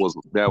 So that was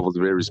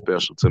very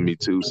special to me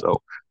too.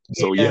 So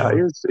So yeah,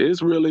 Yeah.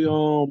 it's really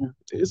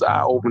it's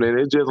eye opening.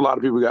 It's just a lot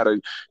of people got to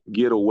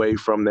get away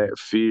from that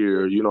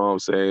fear. You know what I'm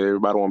saying?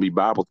 Everybody want to be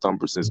Bible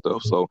thumpers and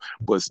stuff. So,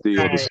 but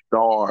still, the Right.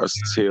 stars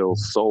tell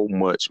so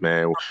much,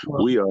 man.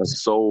 We are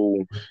so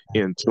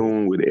in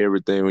tune with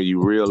everything when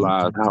you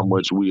realize how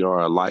much we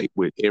are alike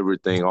with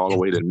everything, all the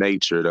way to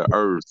nature, the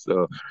earth,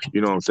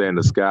 you know what I'm saying,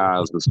 the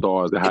skies, the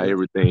stars, and how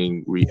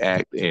everything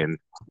react and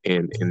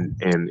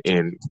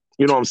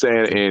you know what I'm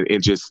saying, and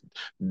it just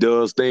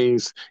does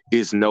things.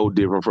 It's no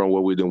different from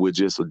what we're doing. We're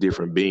just a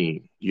different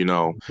being, you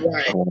know,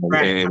 Right.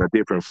 Right. and a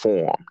different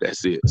form.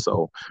 That's it.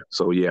 So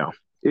yeah,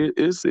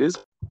 it's.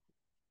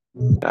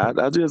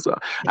 I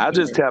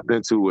just tapped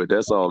into it.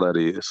 That's all that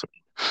is.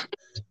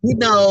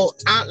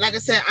 Like I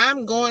said,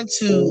 I'm going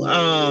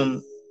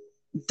to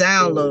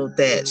download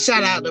that.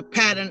 Shout out the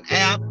Pattern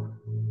app.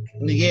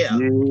 Yeah.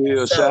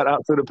 Yeah, So, shout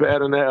out to the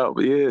pattern app.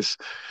 Yes,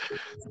 so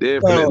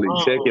definitely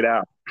check it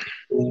out.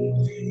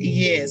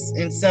 yes,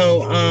 and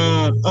so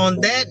on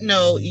that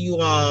note, you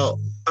all,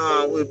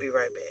 we'll be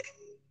right back.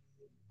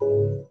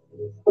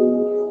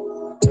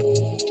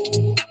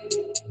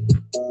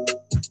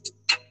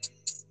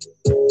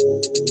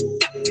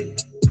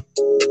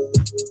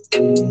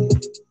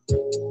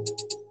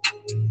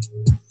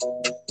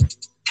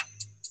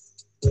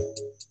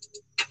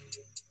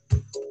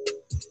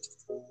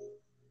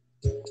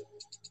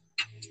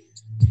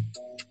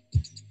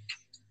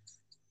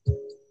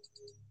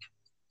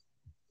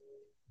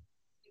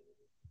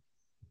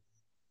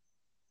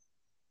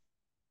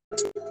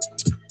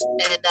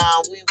 And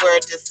we were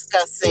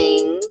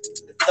discussing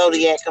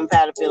Zodiac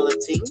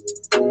compatibility.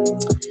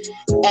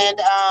 And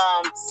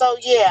so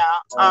yeah,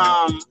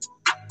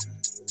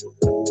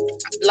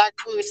 like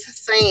we were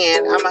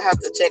saying, I'm gonna have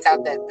to check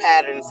out that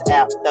Patterns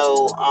app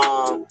though.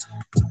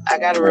 I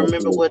gotta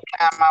remember what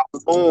time I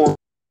was born.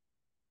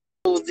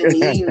 It was in the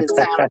evening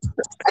time.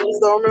 I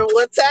just don't remember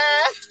what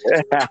time.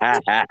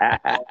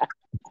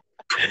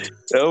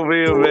 Don't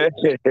feel bad.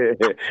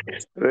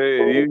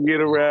 Man, you can get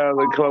around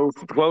the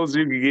close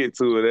you can get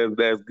to it.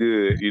 That's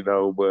good, you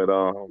know. But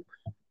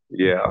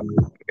yeah,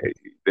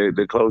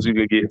 the closer you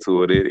can get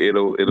to it,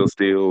 it'll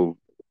still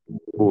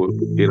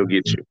it'll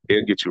get you.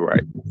 It'll get you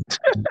right.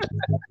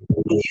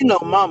 You know,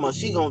 Mama,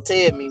 she gonna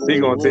tell me She when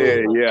it gonna tell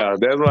was. you, yeah.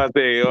 That's why I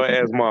say, yo,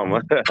 ask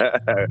mama.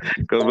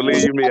 Cause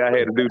believe you me, I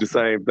had to do the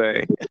same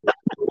thing.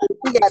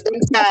 She got them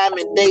time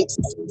and dates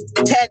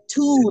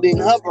tattooed in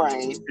her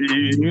brain.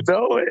 You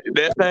know it.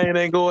 That thing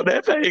ain't going.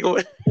 That thing ain't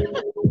going.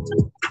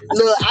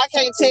 Look, I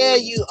can't tell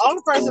you.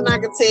 Only person I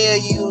can tell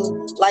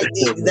you like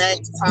the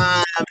exact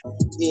time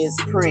is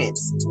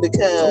Prince,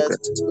 because Okay.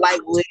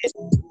 like with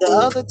the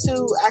other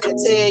two, I can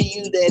tell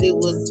you that it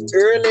was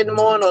early in the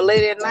morning or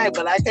late at night,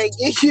 but I can't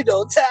give you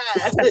no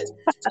time.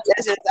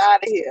 That's just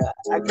out of here.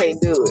 I can't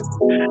do it.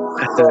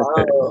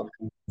 So,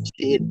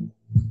 shit.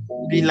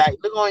 Be like,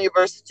 look on your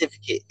birth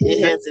certificate.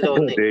 It has it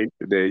on there.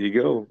 There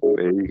you go.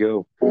 There you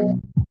go.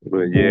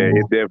 But yeah,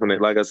 it definitely,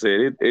 like I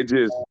said, it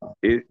just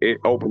it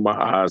opened my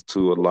eyes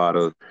to a lot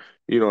of,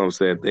 you know what I'm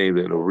saying, things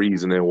and the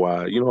reasoning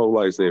why, you know,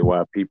 like I said,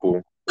 why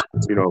people,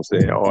 you know what I'm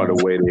saying, are the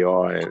way they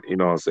are, and you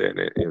know what I'm saying,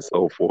 and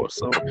so forth.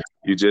 So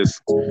you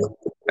just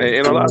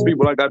and a lot of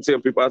people, like I tell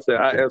people,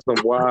 I ask them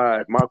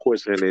why. My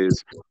question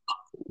is,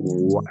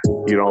 why,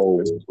 you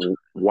know,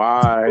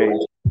 why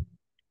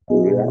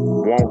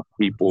won't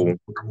people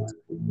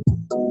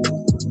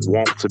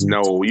want to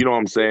know, you know what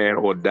I'm saying,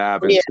 or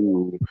dive Yeah,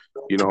 into,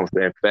 you know what I'm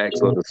saying,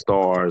 facts of the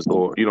stars,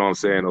 or you know what I'm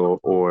saying,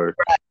 or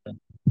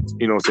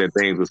you know what I'm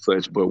saying, things of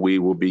such, but we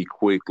will be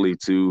quickly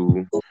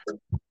to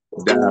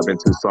dive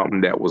into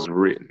something that was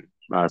written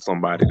by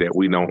somebody that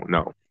we don't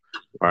know.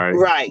 Right?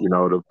 right. You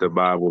know, the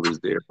Bible is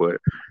there, but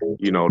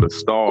you know, the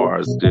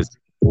stars just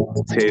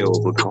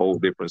tells a whole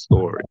different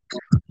story.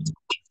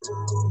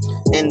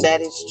 And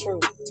that is true.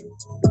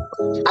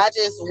 I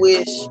just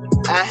wish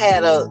I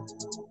had a,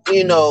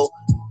 you know,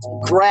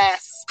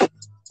 grasp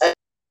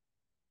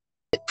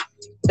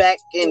back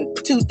in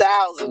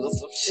 2000 or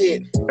some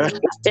shit.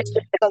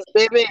 Because,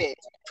 baby,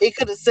 it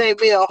could have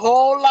saved me a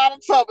whole lot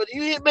of trouble.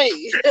 You hear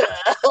me?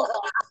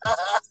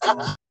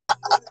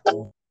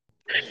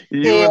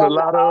 You and a Hell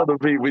lot of other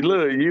people.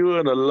 Look, you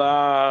and a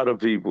lot of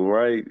people,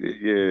 right?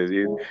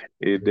 Yeah,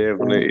 it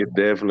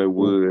definitely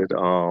would.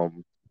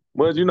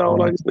 But you know,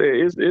 like I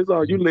said, it's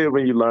all you live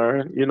and you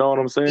learn. You know what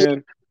I'm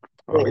saying?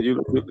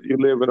 You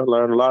live and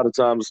learn. A lot of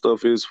times,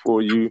 stuff is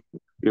for you.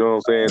 You know what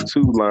I'm saying,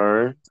 to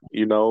learn.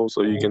 You know,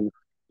 so you can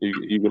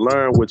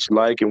learn what you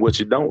like and what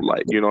you don't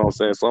like. You know what I'm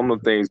saying. Some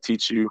of the things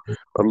teach you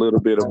a little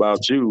bit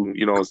about you.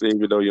 You know what I'm saying,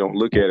 even though you don't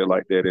look at it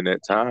like that in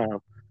that time.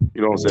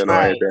 You know what I'm saying,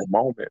 or at right, that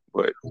moment,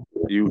 but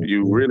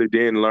you really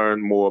didn't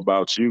learn more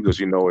about you because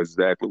you know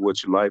exactly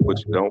what you like,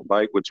 what you don't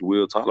like, what you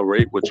will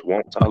tolerate, what you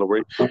won't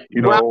tolerate,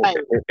 you know, right.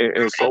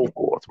 and so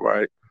forth,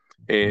 right?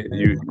 And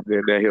you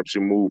then that helps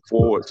you move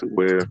forward to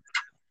where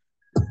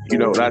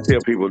I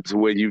tell people to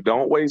where you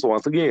don't waste,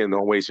 once again,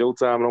 don't waste your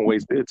time, don't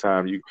waste their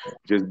time. You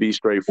just be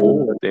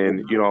straightforward.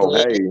 And,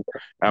 hey,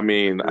 I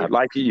mean, I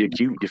like you, you're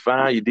cute, you're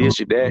fine, you this,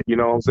 you that, you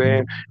know what I'm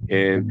saying?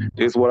 And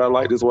this is what I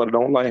like, this is what I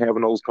don't like,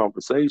 having those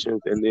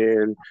conversations. And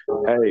then,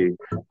 hey,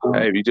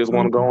 if you just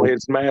want to go ahead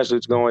and smash it,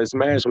 just go ahead and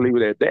smash and leave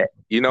it at that.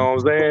 You know what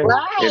I'm saying? And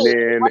Right,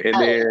 then,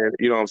 right.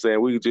 you know what I'm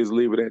saying? We could just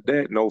leave it at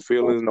that. No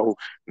feelings, no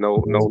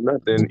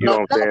nothing. You know No,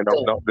 what I'm saying?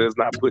 nothing. Let's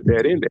not put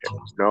that in there.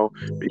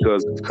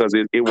 Because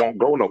it won't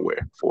go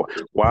nowhere. For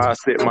why I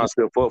set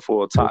myself up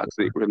for a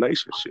toxic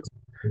relationship?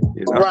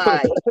 You know,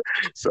 Right.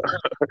 so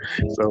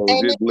so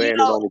And just laying it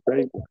on the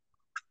table.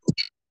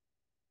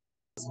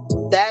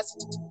 that's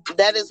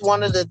that is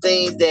one of the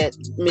things that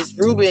Miss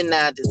Ruby and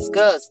I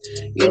discussed.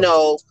 Yep,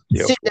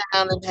 yep, Sit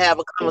down and have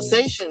a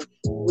conversation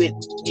with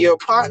your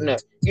partner.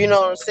 You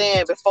know what I'm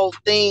saying? Before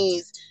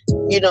things,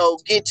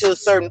 get to a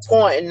certain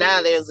point, and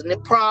now there's a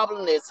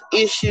problem, there's an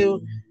issue.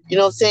 You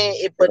know what I'm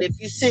saying? But yep.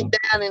 if you sit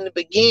down in the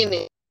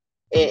beginning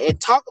and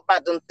talk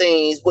about them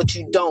things, what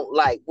you don't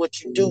like,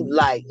 what you do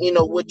like,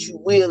 what you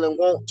will and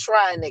won't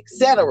try, and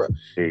etc.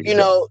 Exactly.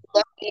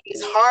 That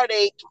means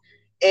heartache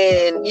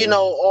and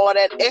all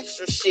that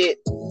extra shit.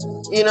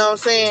 You know what I'm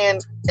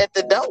saying? At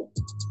the door.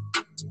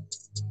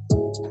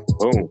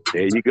 Boom.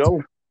 There you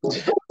go.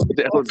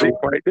 That was it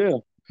right there.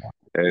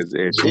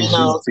 And she hit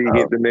So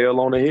the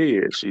nail on the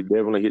head. She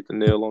definitely hit the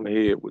nail on the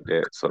head with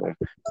that. So,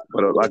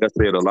 but like I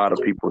said, a lot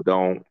of people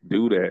don't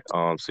do that.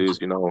 Sis,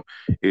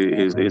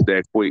 it's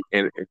that quick.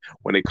 And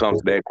when it comes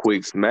to that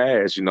quick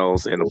smash, and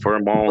the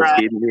pheromones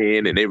right. hitting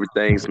in and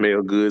everything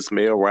smell good,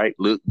 smell right,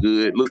 look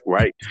good, look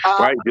right, Uh,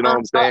 right. You know uh,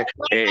 what I'm uh,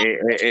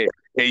 saying?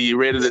 And you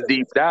ready to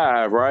deep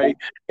dive, right?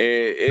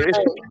 And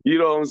you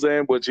know what I'm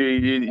saying? But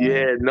you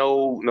had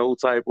no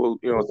type of,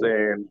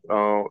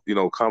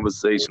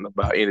 conversation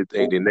about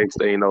anything. The next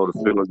thing you know, the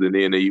feelings, and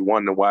then you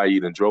wonder why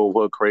you done drove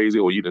her crazy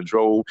or you done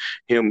drove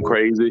him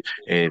crazy,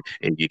 and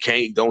you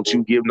can't, don't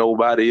you give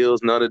nobody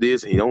else none of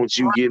this, and don't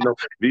you get no,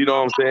 you know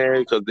what I'm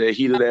saying? Because the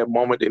heat of that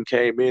moment then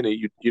came in,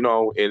 and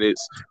and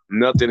it's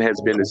nothing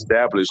has been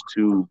established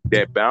to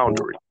that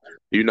boundary,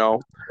 you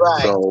know.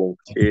 right. So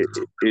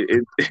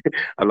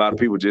a lot of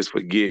people just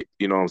forget,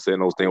 what I'm saying,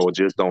 those things, or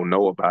just don't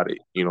know about it,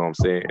 what I'm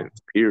saying,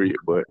 period.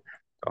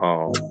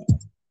 Um,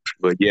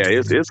 but yeah,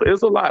 it's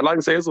a lot. Like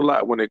I say, it's a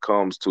lot when it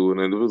comes to it.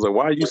 And it was like,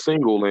 why are you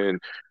single? And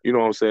you know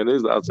what I'm saying?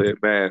 I said,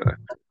 man,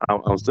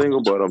 I'm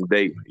single, but I'm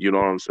dating. You know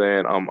what I'm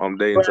saying? I'm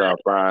dating till I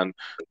find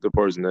the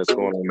person that's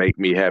going to make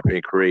me happy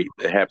and create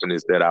the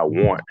happiness that I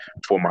want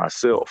for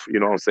myself. You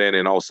know what I'm saying?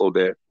 And also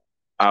that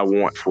I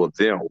want for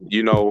them.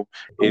 Because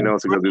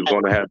it's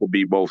going to have to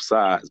be both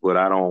sides. But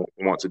I don't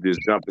want to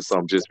just jump in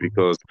something just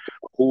because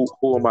who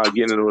am I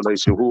getting in a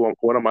relationship?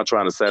 What am I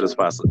trying to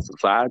satisfy?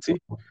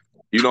 Society?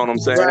 You know what I'm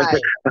saying?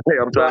 Right.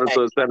 I'm trying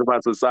to satisfy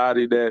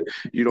society that,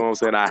 you know what I'm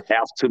saying, I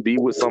have to be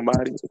with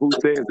somebody. Who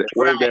says that?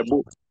 Where's that Right.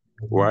 book?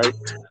 Right?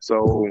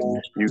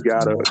 So you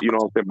gotta, you know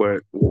what I'm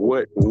saying?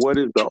 But what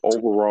is the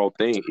overall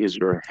thing is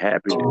your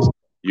happiness,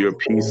 your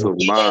peace of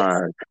Yes.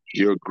 mind,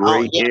 your Oh,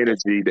 great yeah.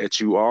 energy that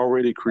you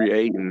already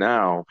creating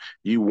now.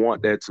 You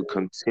want that to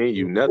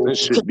continue. Nothing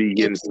should be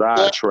getting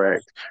Yeah.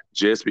 sidetracked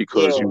just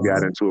because you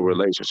got Yes. into a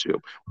relationship.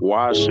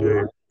 Why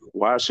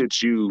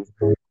should you,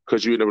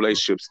 because you're in a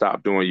relationship,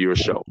 stop doing your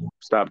show,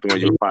 stop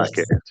doing your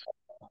podcast?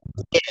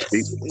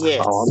 See,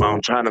 Yes. oh, Yes.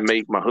 I'm trying to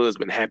make my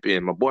husband happy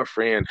and my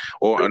boyfriend,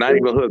 or not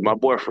even husband, my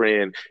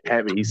boyfriend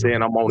happy. He's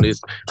saying I'm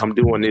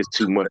doing this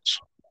too much.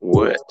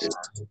 What?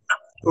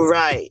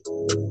 Right.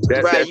 Right.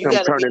 That's You him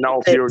got to be turning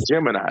off that. your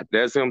Gemini.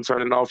 That's him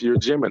turning off your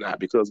Gemini.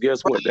 Because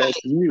guess what? That's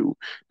you.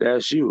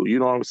 That's you. You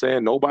know what I'm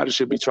saying? Nobody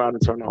should be trying to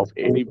turn off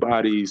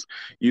anybody's,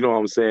 you know what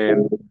I'm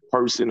saying,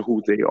 person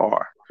who they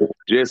are.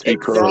 Just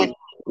because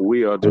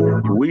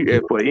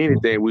Exactly. for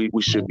anything,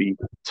 we should be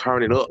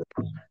turning up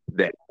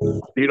that.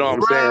 You know what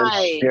I'm saying?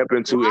 Right.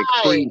 Helping to Right.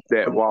 increase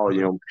that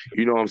volume,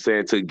 you know what I'm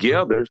saying,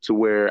 together to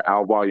where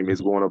our volume is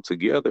going up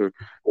together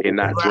and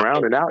not Right.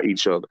 drowning out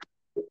each other.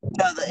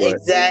 But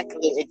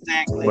Exactly.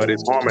 Exactly.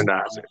 it's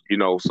harmonizing,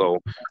 so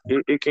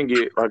it can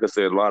get, like I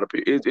said, a lot of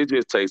people, it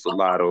just takes a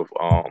lot of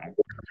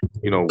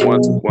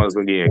once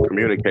again,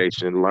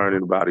 communication,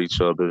 learning about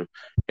each other.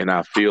 And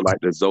I feel like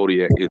the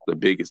Zodiac is the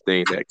biggest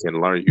thing that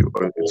can learn you,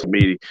 to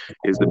me,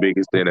 is the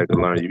biggest thing that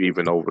can learn you,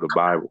 even over the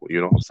Bible. You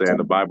know what I'm saying?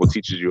 The Bible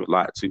teaches you a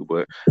lot too,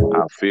 but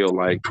I feel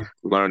like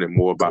learning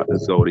more about the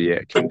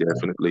Zodiac can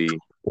definitely,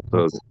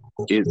 because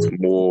it's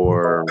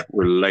more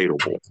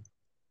relatable.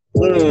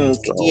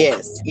 So,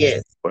 Yes.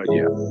 Yes. but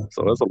yeah,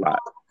 so that's a lot.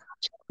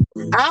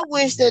 I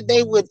wish that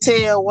they would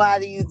tell why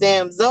these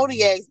damn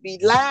Zodiacs be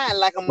lying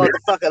like a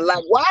motherfucker.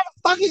 Like, why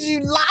the fuck is you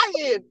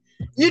lying?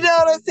 You know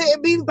what I'm saying?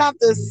 It be about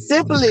the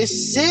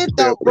simplest shit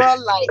though, bro.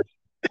 Like,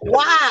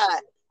 why?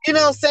 You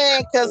know what I'm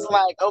saying? Cause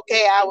like,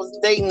 okay, I was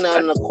dating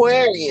an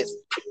Aquarius,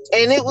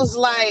 and it was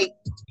like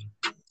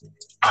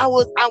I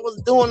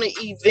was doing an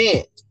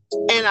event,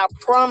 and I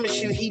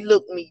promise you, he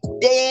looked me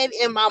dead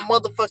in my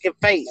motherfucking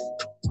face,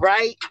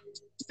 right?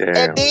 And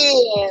Damn.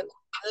 then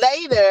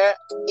later,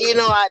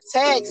 I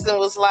texted and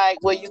was like,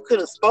 well, you could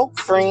have spoke,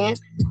 friend.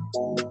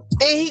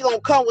 and he gonna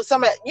come with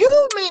somebody. You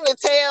mean to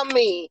tell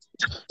me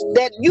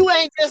that you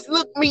ain't just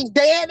look me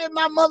dead in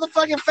my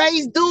motherfucking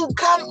face, dude?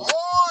 Come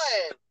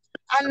on.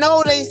 I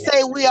know they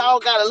say we all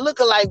gotta look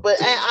alike, but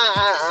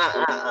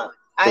I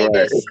ain't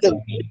Right. that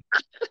stupid.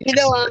 You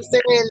know what I'm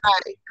saying?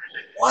 Like,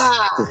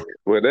 wow,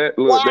 Well, that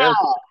look,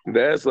 wow.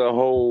 that's a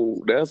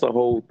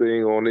whole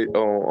thing on it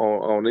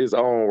on its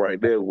own right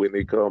there. When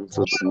it comes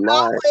to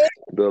Know it.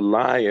 the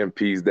lion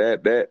piece,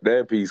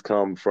 that piece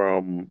come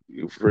from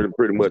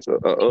pretty much a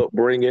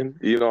upbringing.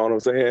 You know what I'm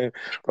saying?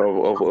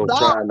 No,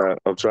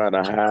 Of trying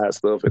to hide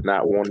stuff and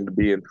not wanting to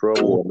be in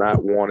trouble or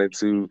not wanting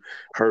to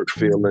hurt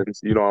feelings.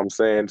 You know what I'm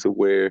saying? To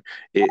where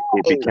it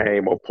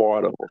became a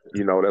part of them.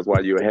 You know, that's why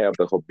you have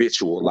the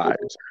habitual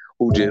liars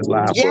who just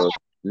lie yeah, for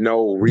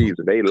no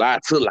reason. They lie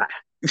to lie.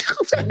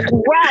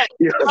 right,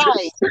 you know,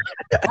 right,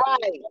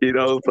 right. Be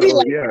so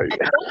like, yeah,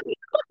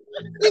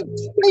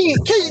 please,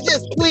 can you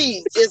just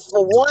please, just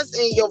for once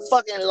in your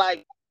fucking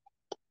life,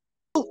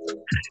 tell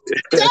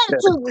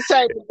the truth and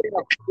say the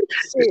devil.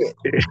 Shit,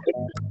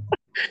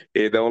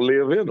 it don't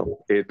live in them.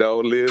 It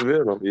don't live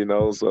in them, you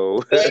know.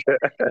 So baby,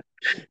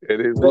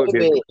 it is looking.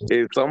 baby.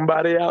 It's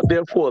somebody out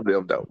there for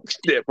them though.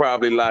 That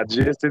probably lie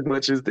just as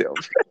much as them.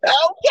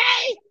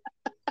 Okay,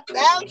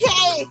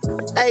 okay.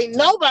 Ain't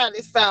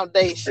nobody's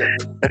foundation.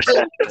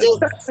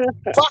 Just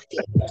fuck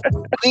it.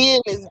 We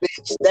in this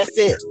bitch. That's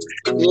it.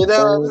 You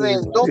know what I'm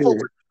saying? Go for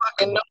what you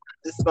fucking know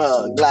this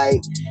mug.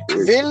 Like,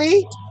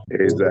 really?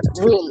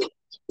 Exactly. Really?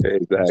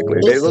 Exactly.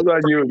 And it Listen. looks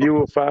like you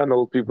will find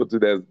those people too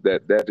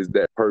that is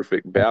that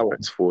perfect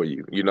balance for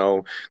you, you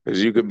know,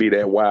 because you could be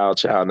that wild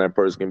child and that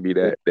person can be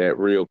that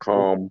real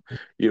calm,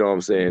 you know what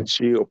I'm saying,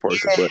 chill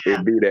person. But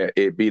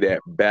it be that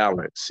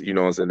balance, you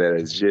know what I'm saying, that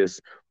is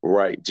just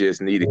right,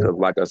 just needed. Because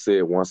like I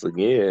said, once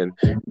again,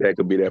 that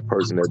could be that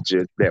person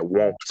that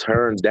won't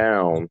turn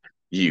down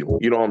you.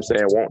 You know what I'm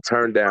saying? Won't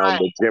turn down Right,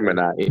 the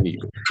Gemini in you.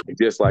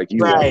 Just like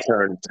you won't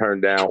right,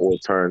 turn down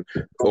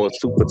or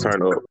super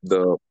turn up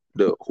the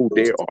who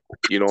they are.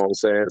 You know what I'm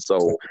saying?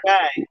 So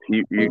right.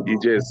 you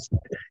just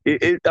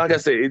like I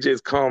said, it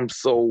just comes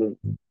so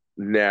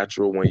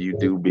natural when you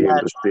do be able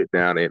to That's, sit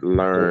down and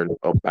learn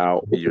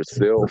about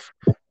yourself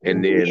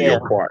and then yeah.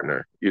 your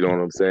partner. You know what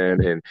I'm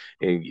saying?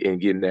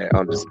 And getting that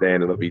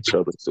understanding of each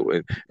other. So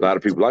and a lot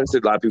of people, like I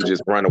said, a lot of people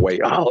just run away.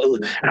 Oh,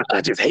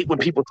 I just hate when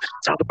people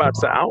talk about.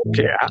 So I don't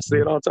care. I say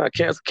it all the time.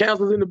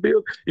 Cancer's in the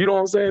bill. You know what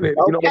I'm saying? And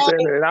you know what I'm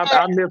saying? Okay. And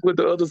I mess with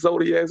the other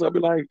zodiacs. I'll be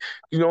like,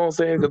 you know what I'm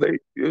saying? Because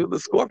the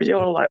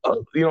Scorpio, like,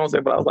 you know what I'm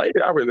saying? But I was like,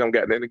 I really don't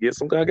got nothing against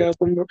them. I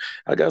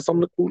got some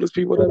of the coolest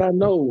people that I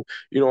know.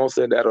 You know what I'm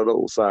saying? That are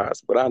those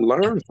sides. But I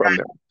learned from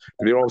them.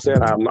 You know what I'm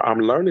saying? I'm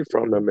learning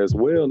from them as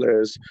well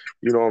as,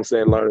 you know what I'm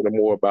saying, learning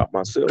more about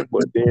myself.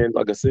 But then,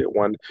 like I said,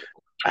 one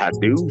I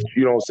do,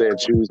 you know what I'm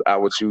saying, I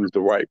would choose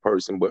the right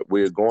person, but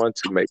we're going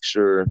to make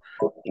sure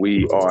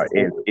we are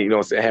in, you know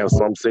what I'm saying, have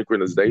some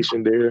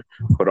synchronization there,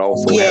 but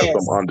also have Yes,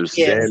 some yes.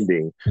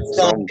 understanding,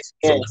 Son, some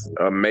yes.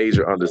 a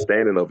major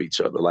understanding of each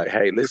other. Like,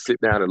 hey, let's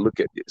sit down and look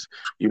at this.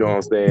 You know what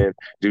I'm saying?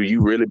 Do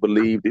you really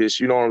believe this?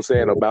 You know what I'm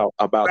saying about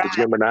the Right.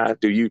 Gemini?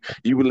 Do you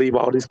believe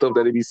all this stuff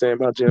that they be saying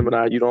about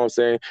Gemini? You know what I'm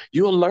saying?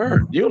 You'll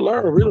learn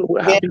really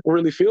how Yeah, people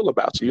really feel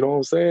about you. You know what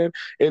I'm saying?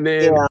 And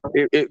then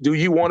yeah, do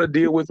you want to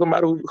deal with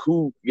somebody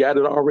who got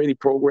it already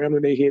programmed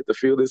in their head to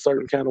feel this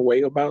certain kind of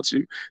way about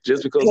you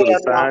just because of the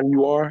hell no. sign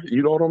you are?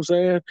 You know what I'm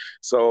saying?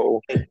 So,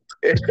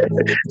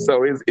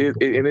 so and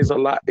it's a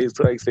lot. It's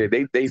like I said,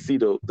 they see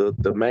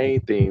the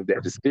main thing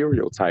that the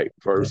stereotype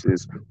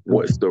versus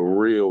what's the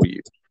real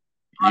you.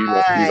 You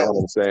know Right.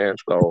 what I'm saying?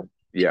 So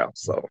yeah,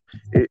 so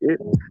it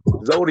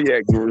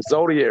Zodiac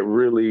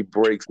really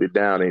breaks it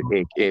down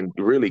and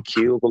really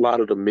kills a lot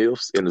of the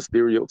myths and the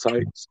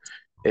stereotypes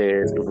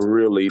and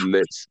really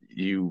lets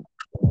you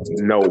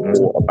know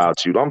more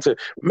about you.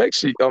 Make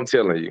sure I'm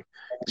telling you,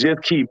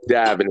 just keep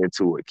diving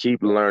into it,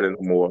 keep learning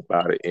more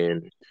about it,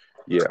 and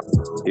yeah,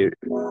 it,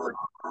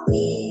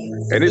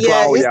 and it's for Yeah,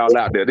 all it's y'all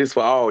out there. This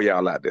for all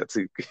y'all out there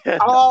too.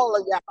 all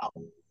of y'all.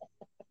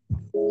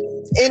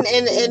 And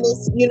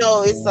it's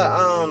it's a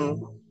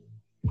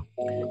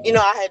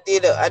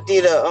I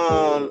did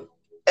a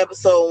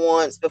episode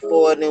once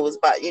before, and it was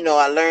about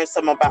I learned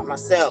something about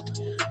myself.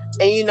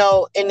 And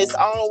and it's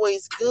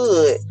always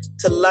good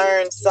to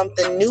learn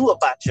something new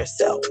about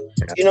yourself.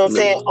 You know what I'm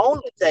saying? Absolutely,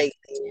 On the daily.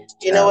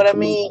 You know what I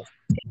absolutely. mean?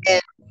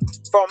 And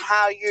from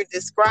how you're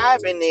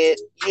describing it,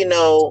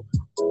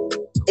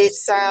 it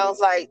sounds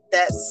like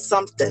that's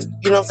something.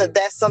 You know what I'm saying?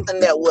 That's something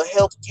that will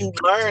help you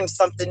learn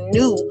something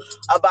new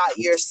about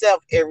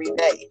yourself every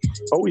day.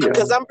 Oh yeah,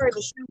 Because I'm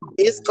pretty sure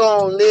it's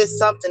gonna list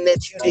something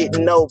that you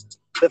didn't know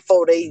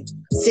before they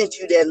sent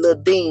you that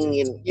little ding,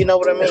 and you know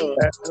what I mean?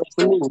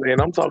 Absolutely.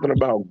 And I'm talking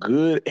about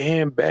good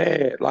and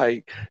bad.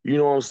 Like, you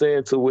know what I'm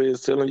saying? To where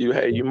it's telling you,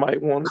 hey, you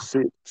might want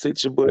to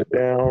sit your butt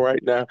down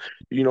right now,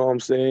 you know what I'm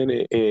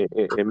saying?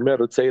 And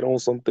meditate on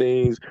some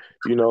things,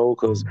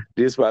 because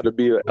this about to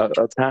be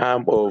a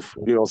time of,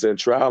 you know what I'm saying,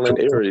 trial and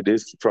error.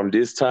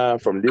 This time,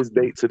 from this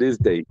date to this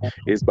date,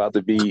 it's about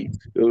to be,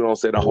 you know what I'm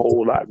saying, a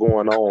whole lot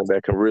going on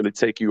that can really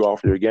take you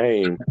off your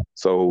game.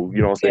 So,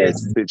 you know what I'm saying,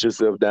 Yes. sit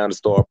yourself down and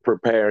start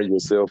preparing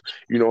yourself,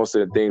 you know what I'm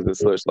saying, things and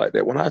such like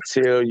that. When I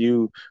tell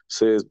you,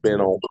 says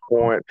been on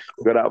point,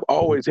 but I've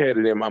always had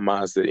it in my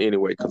mindset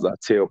anyway, because I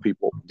tell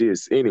people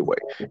this anyway.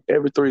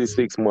 Every 3 to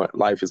 6 months,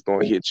 life is going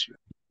to hit you.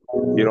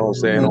 You know what I'm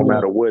saying? No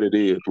matter what it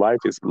is, life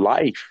is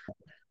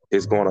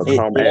going to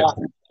come at Yeah.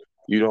 you.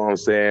 You know what I'm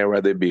saying?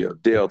 Whether it be a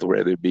death,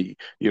 whether it be,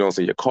 you know what I'm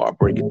saying, your car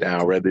break it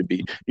down, whether it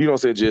be, you know what I'm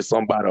saying, just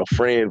somebody, a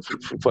friend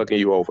fucking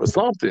you over,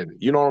 something.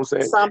 You know what I'm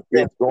saying?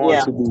 Something. It's going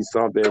Yeah. to be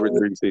something every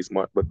 3 to 6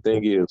 months. But the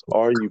thing is,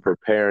 are you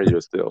preparing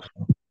yourself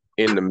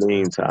in the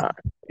meantime?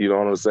 You know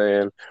what I'm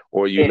saying?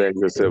 Or you Yeah. let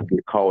yourself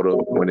get caught up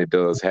when it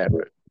does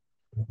happen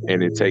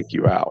and it take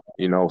you out,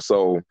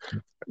 So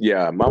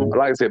yeah,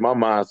 like I said, my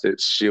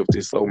mindset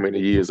shifted so many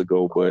years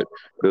ago, but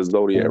the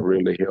Zodiac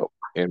really helped.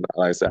 And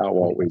like I said, I've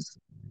always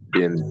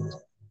been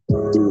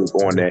big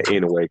on that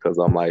anyway, because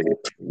I'm like,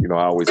 I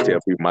always tell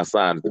people my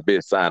sign is the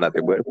best sign out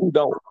there, but who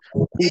don't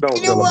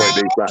celebrate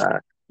Anyway, their sign?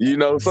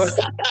 So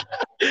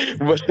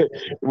but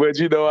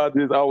I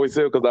just always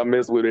say, because I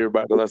mess with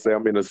everybody, because I say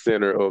I'm in the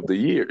center of the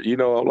year.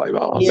 I'm like,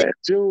 oh yeah, man,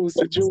 June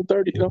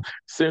 30th,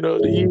 center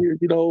of the year.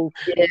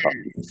 yeah,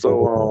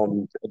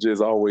 I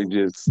just always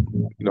just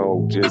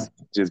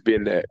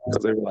been that,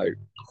 because they're like,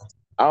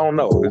 I don't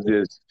know,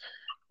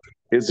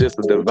 it's just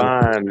a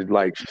divine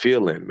like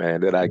feeling,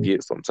 man, that I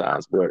get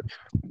sometimes.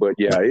 But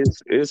yeah,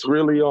 it's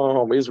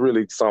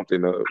really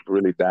something to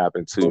really dive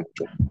into.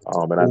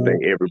 And I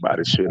think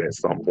everybody should at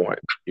some point,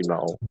 you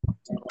know,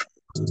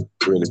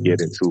 really get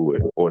into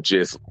it, or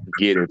just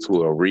get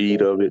into a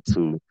read of it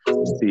to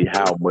see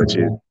how much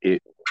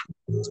it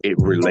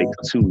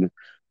relates to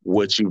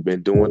what you've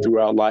been doing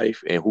throughout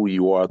life and who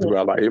you are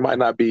throughout life. It might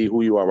not be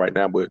who you are right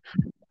now, but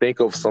think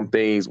of some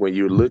things when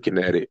you're looking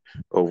at it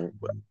of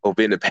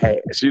in the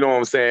past. You know what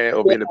I'm saying?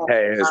 Of yeah, in the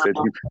past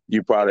that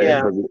you probably had,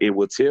 yeah. because it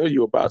will tell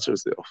you about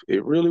yourself.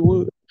 It really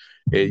would.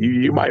 And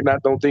you might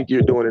not don't think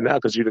you're doing it now,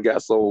 because you done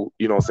got so,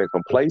 you know what I'm saying,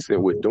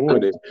 complacent with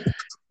doing it,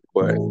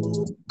 but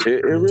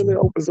it really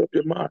opens up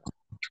your mind.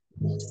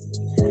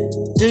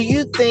 Do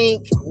you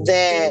think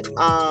that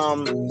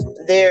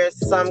there's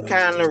some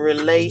kind of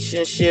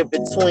relationship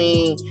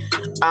between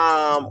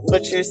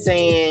what you're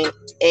saying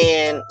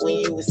and when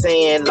you were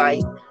saying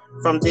like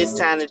from this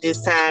time to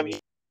this time,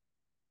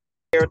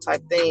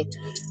 type thing?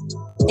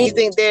 Do you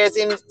think there's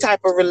any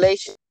type of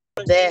relation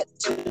to that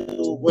to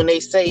when they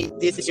say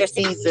this is your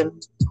season?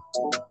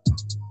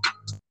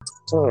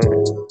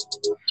 Hmm.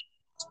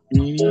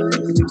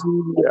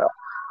 Yeah,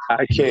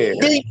 I can.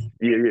 Do you,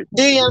 Yeah, yeah.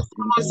 do you understand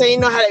what I'm saying? You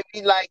know how they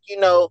be like,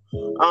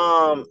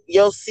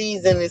 your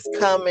season is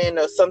coming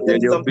or Yeah,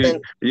 something,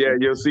 something.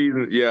 your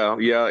season, yeah.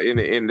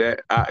 In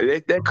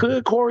that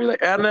could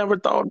correlate. I never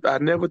thought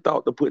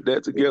to put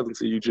that together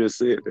until you just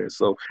said that.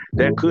 So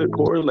that could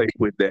correlate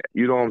with that.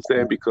 You know what I'm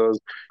saying? Because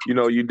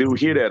you do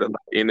hear that a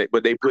lot in it,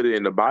 but they put it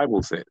in the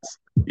Bible sense.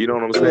 You know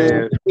what I'm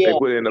saying? They Yeah,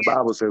 put it in the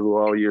Bible sense.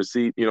 Well, your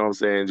seat. You know what I'm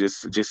saying?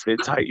 Just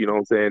sit tight. You know what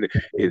I'm saying?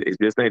 It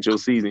just ain't your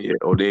season yet,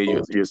 or then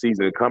your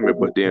season is coming.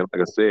 But then,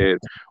 like I said,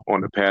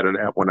 on the pattern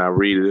app, when I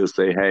read it, it'll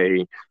say,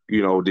 hey,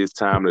 this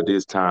time to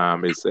this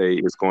time, it's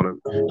gonna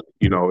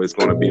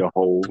be a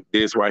whole,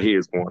 this right here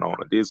is going on,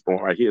 and this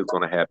going right here is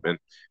gonna happen.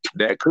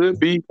 That could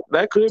be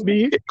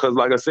it. Because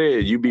like I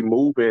said, you be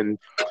moving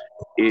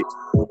it,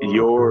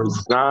 your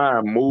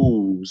sign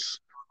moves,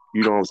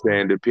 you know what I'm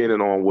saying,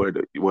 depending on where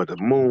the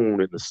moon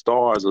and the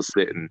stars are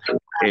sitting,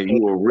 and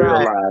you will right,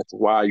 realize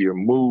why your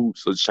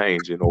moods are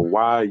changing, or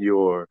why you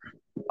know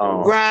what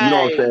I'm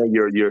right. saying,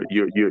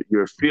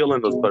 you're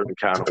feeling a certain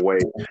kind of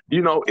way.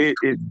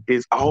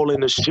 It's all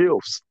in the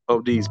shifts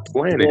of these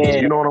planets.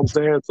 Yeah. You know what I'm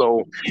saying?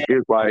 So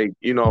it's like,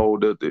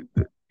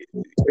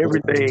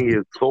 everything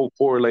is so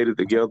correlated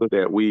together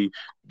that we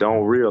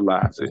don't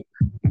realize it,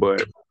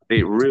 but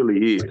it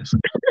really is.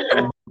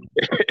 Yeah.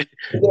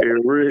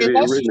 And It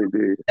that's true. really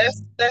did.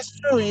 That's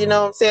true. You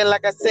know what I'm saying?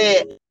 Like I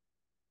said,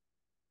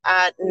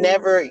 I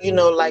never,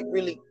 like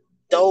really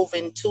dove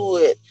into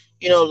it,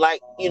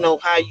 like,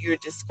 how you're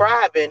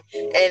describing,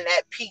 and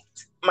that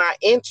piqued my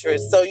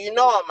interest. So, I'm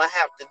gonna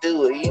have to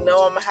do it. I'm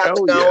gonna have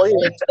to Oh yeah, go ahead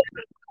and do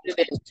it.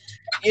 And,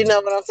 you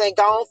know what I'm saying?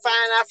 Go and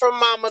find out from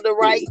mama the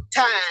right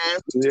time.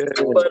 yeah.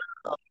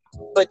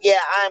 But yeah,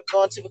 I'm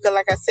going to, because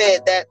like I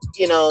said, that,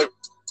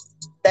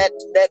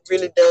 that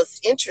really does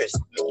interest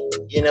me.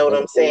 You know what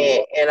I'm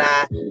saying? And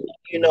I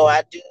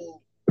do,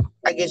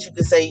 I guess you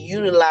could say,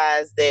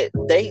 utilize that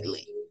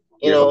daily.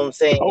 You know what I'm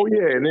saying? Oh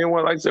yeah, and then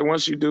like I said,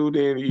 once you do,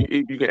 then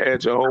you can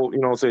add your whole,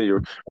 what I'm saying,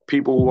 your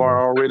people who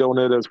are already on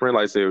there that's friend.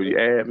 Like I said, you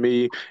add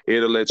me,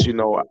 it'll let you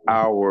know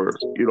our,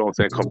 what I'm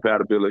saying,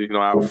 compatibility,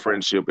 our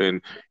friendship,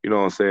 and what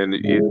I'm saying,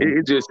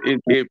 it just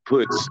it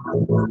puts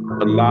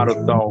a lot of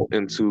thought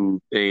into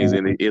things,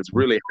 and it's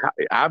really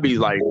I be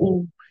like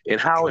who and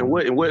how and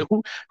what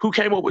who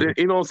came up with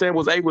it, what I'm saying,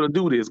 was able to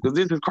do this because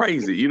this is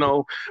crazy,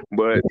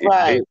 but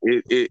Right.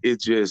 it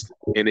just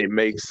and it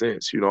makes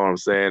sense, you know what I'm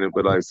saying.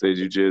 But like I said,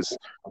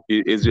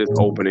 it's just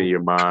opening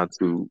your mind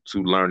to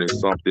learning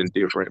something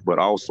different, but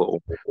also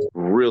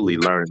really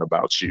learning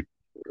about you.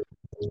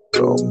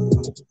 So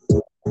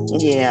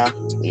Yeah.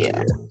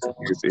 Yeah.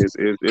 yeah,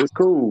 it's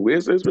cool.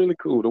 It's really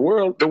cool. The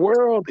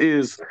world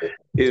is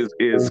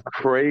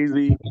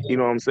crazy. You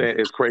know what I'm saying?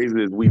 As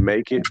crazy as we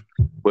make it.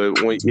 But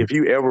if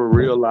you ever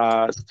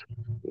realized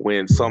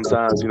when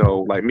sometimes,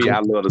 like me, I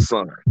love the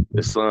sun.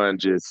 The sun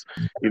just,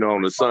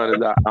 when the sun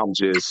is out, I'm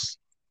just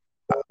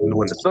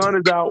when the sun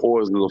is out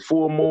or it's a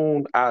full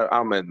moon,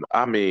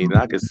 I mean,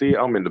 I can see it,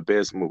 I'm in the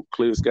best mood.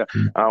 Clear sky.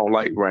 I don't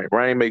like rain.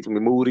 Rain makes me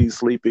moody,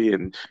 sleepy,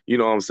 and you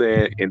know what I'm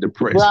saying, and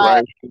depressed,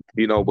 Right.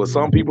 right? But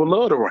some people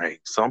love the rain.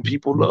 Some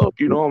people love,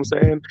 what I'm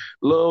saying,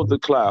 love the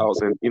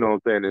clouds and what I'm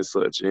saying and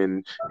such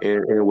and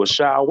will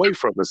shy away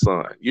from the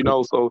sun.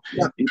 So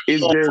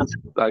it's just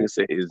like I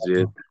said, it's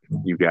just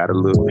you gotta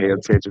look, pay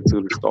attention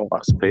to the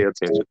stars, pay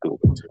attention to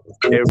them.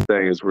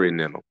 Everything is written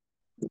in them.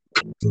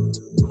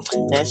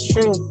 That's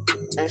true.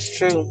 That's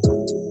true.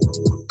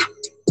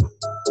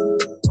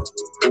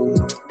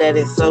 That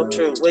is so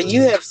true. Well,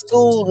 you have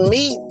schooled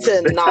me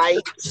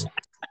tonight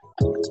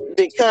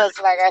because,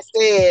 like I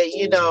said,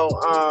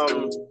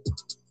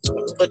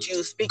 what you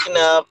were speaking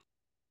of,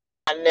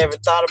 I never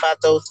thought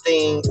about those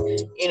things.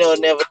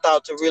 Never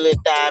thought to really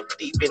dive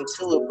deep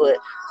into it, but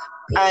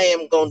I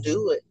am gonna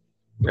do it.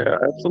 Yeah,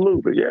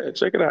 absolutely. Yeah,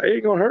 check it out. It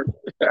ain't gonna hurt.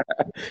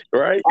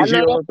 Right? I You know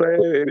know that. what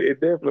I'm saying?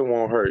 It definitely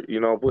won't hurt.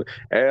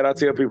 I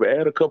tell people,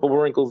 add a couple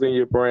wrinkles in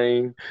your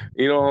brain.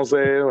 You know what I'm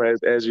saying?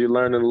 As you're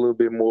learning a little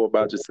bit more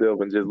about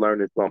yourself and just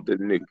learning something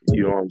new.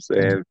 You know what I'm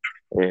saying?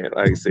 And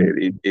like I said,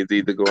 it's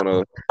either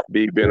gonna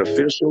be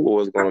beneficial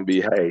or it's gonna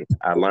be, hey,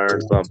 I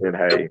learned something.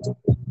 Hey,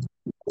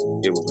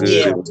 Yeah. it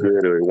was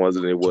good, or it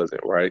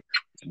wasn't, right?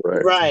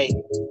 But Right.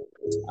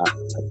 I,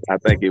 I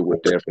think it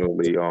would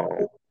definitely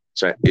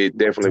it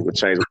definitely would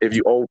change if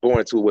you go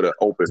into it with an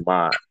open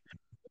mind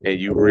and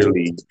you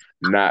really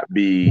not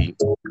be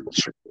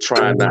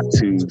trying not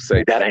to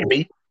say that ain't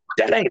me.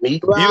 That ain't me. You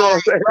know Right. what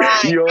I'm saying?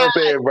 Right. You know what I'm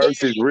Right. saying?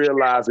 Versus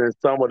realizing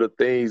some of the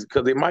things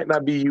because it might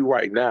not be you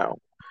right now,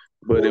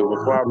 but it was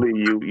probably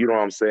you. You know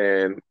what I'm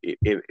saying?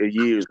 In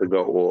years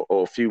ago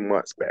or a few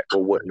months back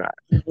or whatnot.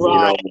 You know,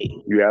 Right.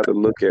 you have to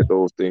look at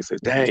those things. And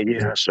say, dang,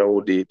 yeah, I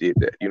sure did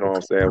that. You know what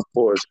I'm saying? Of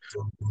course,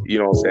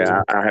 what I'm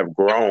saying. I have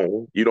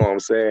grown. You know what I'm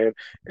saying?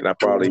 And I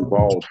probably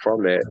evolved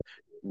from that,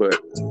 but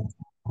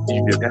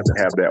you just have to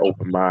have that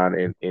open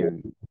mind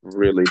and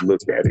really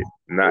look at it.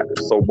 Not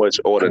so much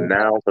or the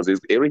noun because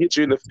it'll hit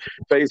you in the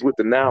face with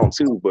the noun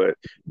too. But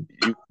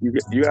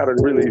you got to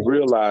really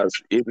realize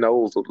it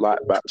knows a lot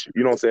about you.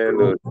 You know what I'm saying?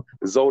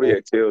 The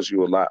Zodiac tells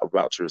you a lot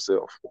about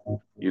yourself.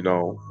 You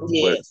know, but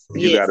Yes. Yes.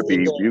 It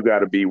you got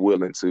to be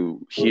willing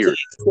to hear it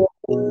does.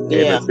 and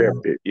Yeah.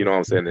 accept it. You know what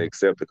I'm saying? And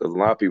accept it because a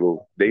lot of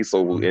people they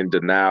so in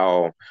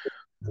denial.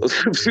 You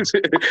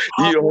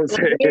know what I'm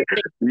saying?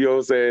 You know what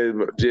I'm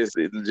saying?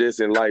 Just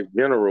in life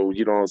general,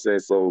 you know what I'm saying?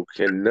 So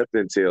can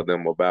nothing tell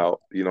them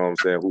about, you know what I'm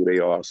saying, who they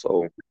are.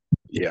 So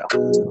yeah.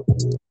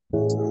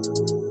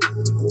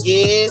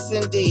 Yes,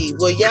 indeed.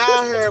 Well,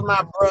 y'all heard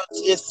my brother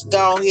just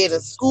go ahead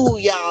and school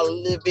y'all a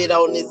little bit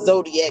on this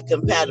zodiac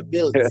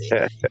compatibility.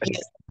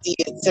 Yes, he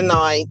did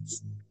tonight.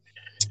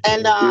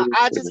 And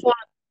I just want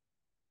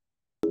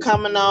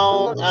coming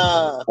on,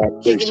 I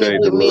kicking it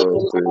appreciate the with me.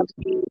 love,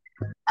 sis.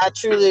 I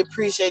truly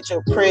appreciate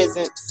your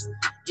presence.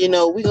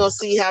 We're gonna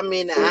see how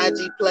many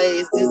IG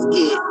plays this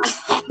get.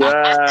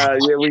 Yeah,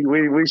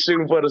 we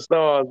shooting for the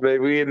stars, baby.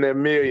 We in that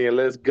million.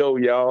 Let's go,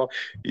 y'all.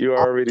 You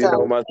already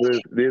know my sis.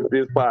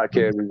 This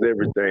podcast is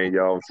everything,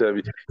 y'all. I'm telling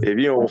you. If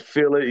you don't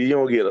feel it, you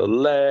don't get a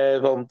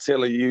laugh. I'm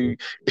telling you,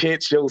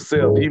 pinch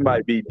yourself. You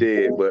might be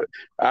dead, but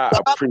I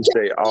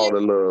appreciate all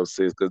the love,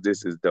 sis, because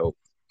this is dope.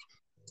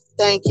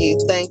 Thank you,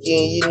 thank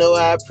you.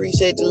 I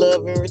appreciate the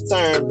love in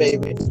return,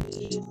 baby.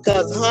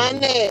 Cause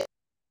honey,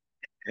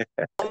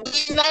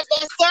 being out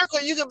that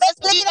circle, you can best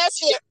believe that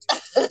shit.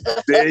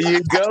 There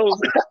you go.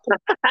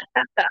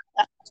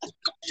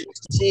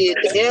 Shit,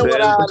 then with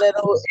That's, all that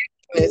old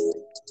ignorance,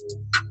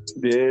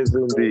 yes,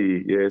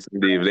 indeed. Yes,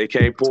 indeed. If they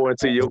can't pour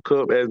into your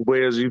cup as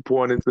well as you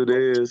pour into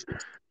theirs,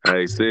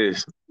 hey,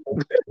 sis,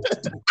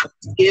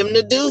 give them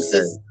the hey,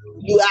 deuces.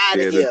 You out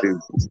of yeah, the here.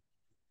 deuces,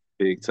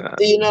 big time.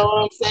 You know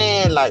what I'm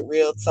saying? Like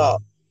real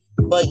talk.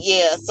 But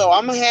yeah, so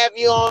I'm gonna have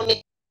you on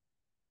it.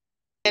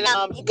 And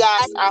you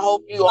guys, I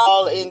hope you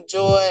all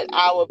enjoyed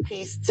our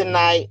piece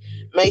tonight.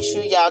 Make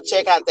sure y'all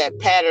check out that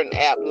pattern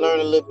app, learn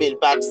a little bit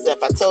about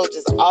yourself. I told you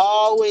it's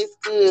always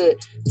good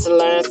to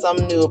learn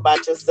something new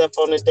about yourself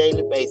on a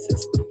daily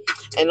basis.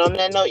 And on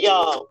that note,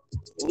 y'all,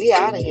 We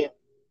out of here.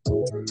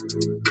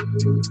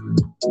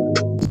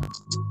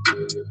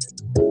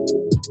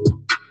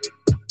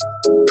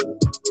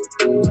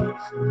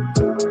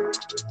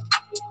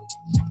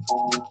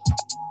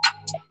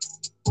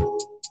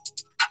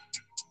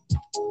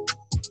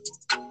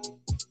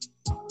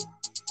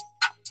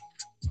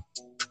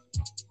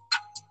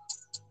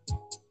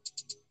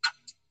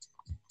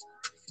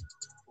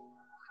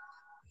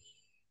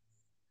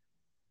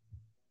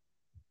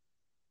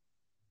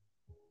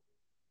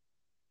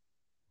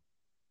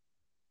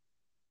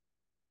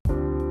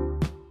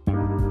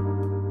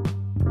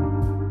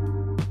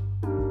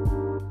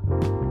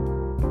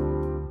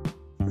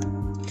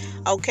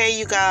 Okay,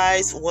 you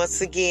guys,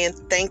 once again,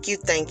 thank you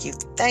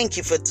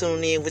for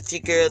tuning in with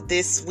your girl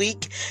this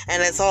week.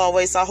 And as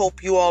always, I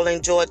hope you all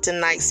enjoyed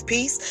tonight's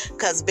piece,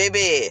 because,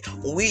 baby,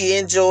 we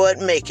enjoyed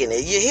making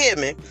it. You hear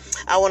me?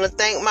 I want to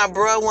thank my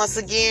bro once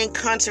again,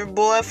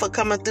 Kuntriboi, for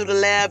coming through the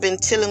lab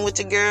and chilling with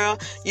your girl.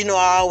 You know,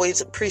 I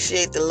always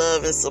appreciate the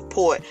love and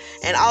support.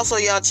 And also,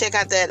 y'all, check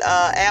out that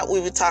app we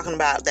were talking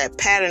about, that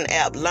pattern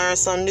app. Learn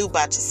something new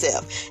about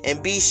yourself.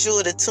 And be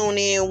sure to tune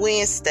in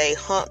Wednesday,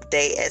 Hump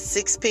Day, at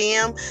 6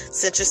 p.m.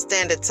 Central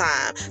Standard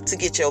Time to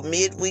get your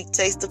midweek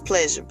taste of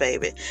pleasure,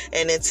 baby.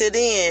 And until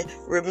then,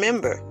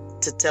 remember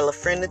to tell a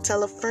friend to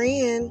tell a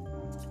friend.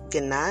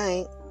 Good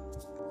night.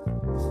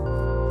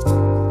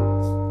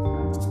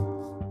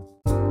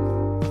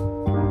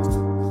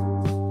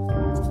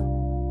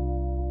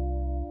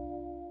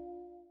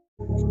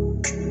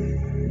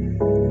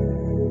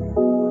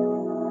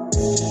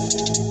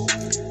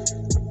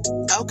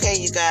 Okay,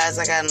 you guys,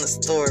 I got a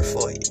story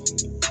for you.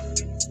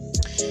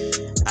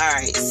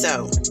 Alright,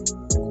 so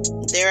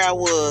there I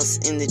was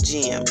in the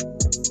gym,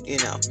 you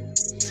know,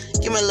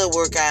 get my little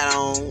workout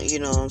on, you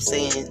know what I'm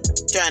saying,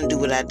 trying to do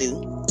what I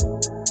do.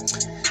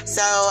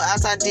 So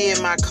after I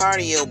did my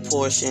cardio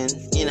portion,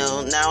 you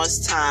know, now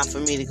it's time for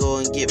me to go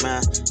and get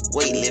my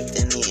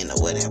weightlifting in or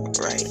whatever,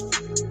 right?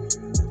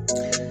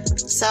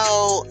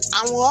 So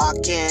I'm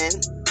walking,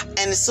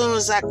 and as soon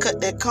as I cut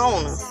that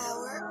corner,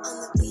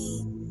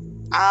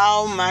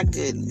 oh my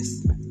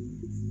goodness,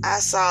 I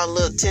saw a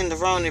little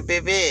tenderoni,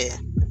 baby.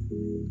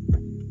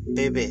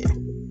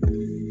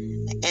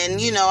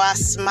 And, you know, I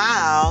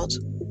smiled,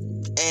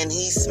 and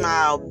he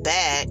smiled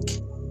back.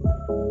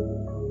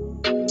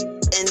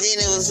 And then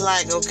it was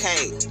like,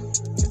 okay,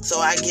 so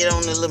I get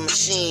on the little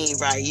machine,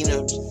 right? You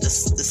know, the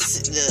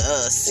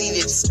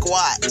seated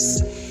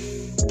squats.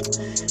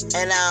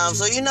 And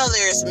so, you know,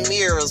 there's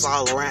mirrors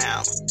all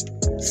around.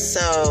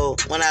 So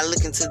when I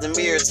look into the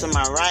mirror to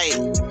my right,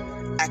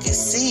 I can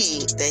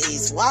see that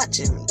he's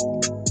watching me,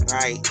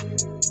 right?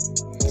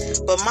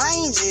 But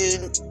mind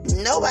you,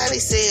 nobody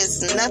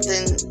says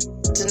nothing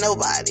to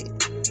nobody,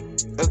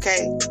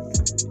 okay?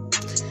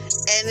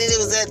 And then it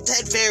was at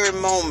that very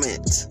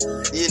moment,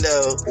 you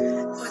know,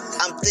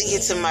 I'm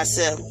thinking to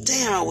myself,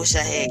 damn, I wish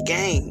I had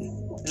game.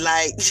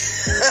 Like,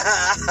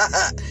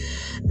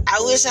 I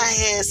wish I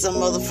had some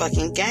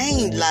motherfucking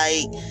game.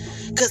 Like,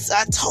 because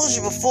I told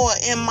you before,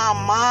 in my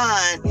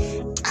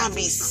mind, I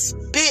be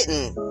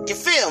spitting. You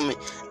feel me?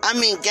 I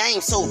mean,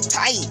 game so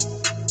tight,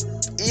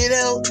 you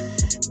know,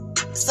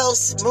 so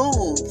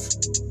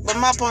smooth. But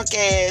my punk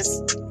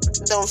ass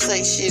don't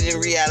say shit in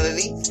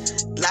reality.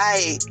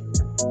 Like,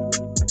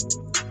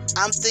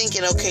 I'm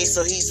thinking, okay,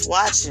 so he's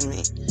watching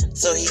me,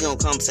 so he gonna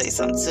come say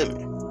something to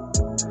me.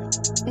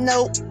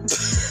 Nope.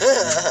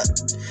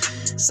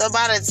 So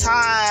by the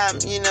time,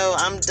 you know,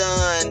 I'm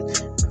done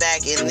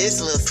back in this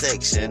little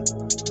section,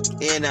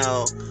 you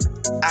know,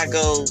 I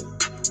go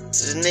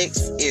to the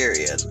next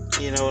area.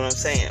 You know what I'm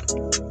saying?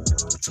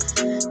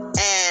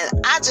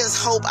 And I just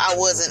hope I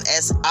wasn't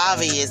as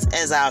obvious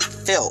as I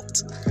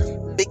felt,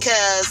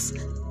 because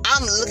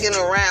I'm looking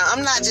around.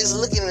 I'm not just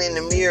looking in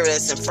the mirror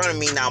that's in front of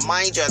me. Now,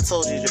 mind you, I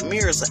told you the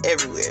mirrors are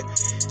everywhere.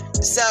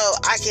 So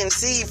I can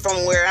see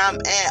from where I'm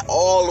at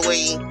all the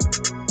way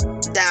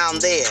down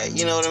there.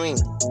 You know what I mean?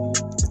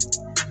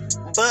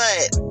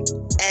 But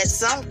at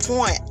some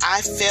point,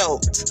 I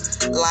felt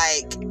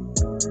like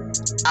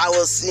I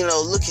was, you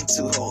know, looking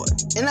too hard.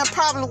 And I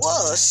probably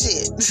was.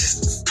 Shit.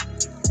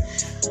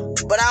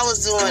 But I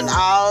was doing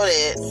all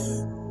that,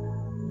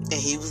 and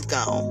he was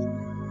gone.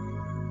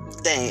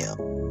 Damn.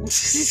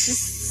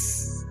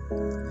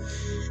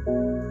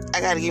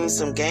 I gotta give me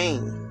some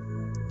game.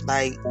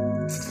 Like,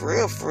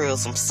 for real,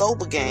 some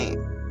sober game.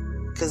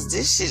 Cause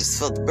this shit is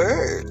for the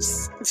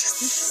birds.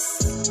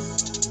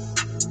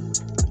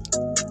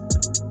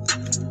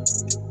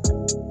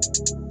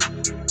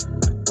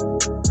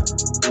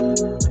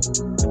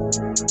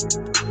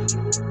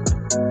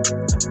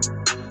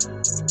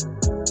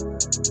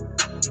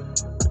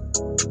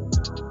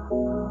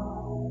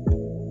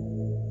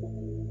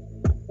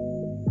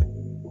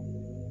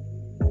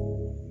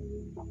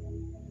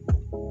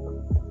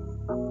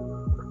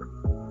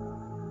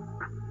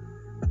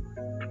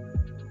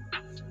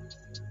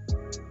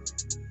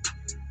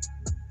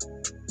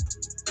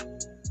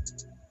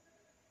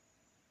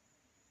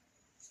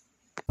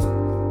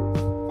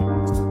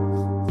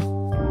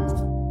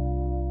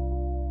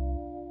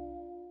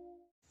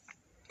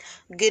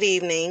 good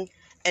evening,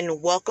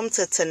 and welcome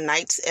to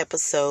tonight's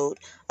episode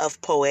of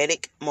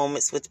Poetic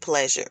Moments with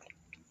Pleasure.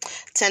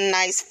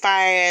 Tonight's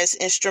fire-ass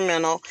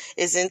instrumental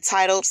is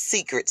entitled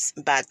Secrets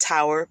by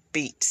Tower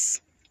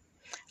Beats.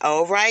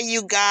 Alright,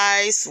 you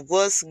guys,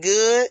 what's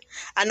good?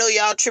 I know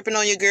y'all tripping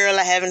on your girl.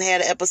 I haven't had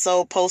an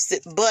episode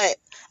posted, but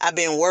I've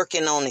been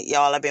working on it,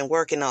 y'all. I've been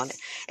working on it.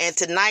 And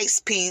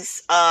tonight's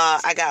piece,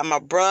 I got my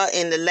bruh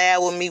in the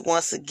lab with me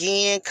once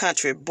again,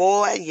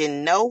 Kuntriboi, you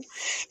know.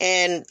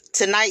 And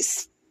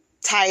tonight's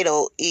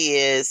title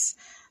is,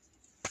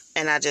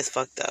 and I just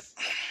fucked up.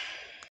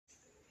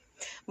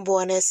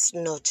 Buenas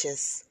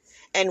noches,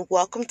 and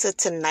welcome to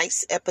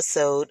tonight's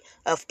episode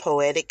of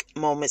Poetic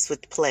Moments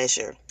with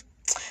Pleasure.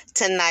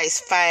 Tonight's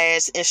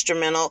fire-ass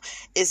instrumental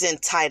is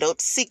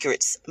entitled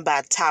Secrets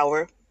by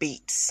Tower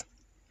Beats.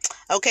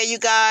 Okay, you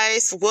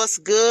guys, what's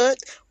good?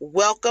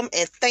 Welcome,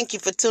 and thank you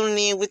for tuning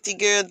in with your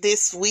girl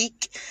this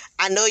week.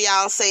 I know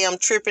y'all say I'm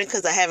tripping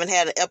because I haven't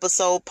had an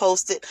episode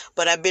posted,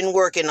 but I've been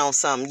working on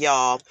something,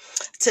 y'all.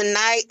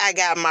 Tonight, I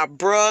got my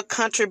bruh,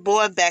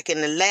 Kuntriboi, back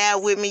in the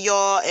lab with me,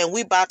 y'all, and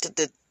we about to...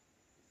 Damn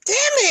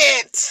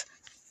it!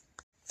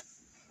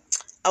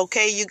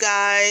 Okay, you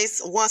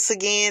guys, once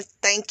again,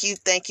 thank you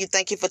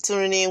for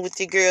tuning in with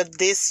your girl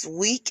this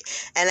week.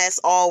 And as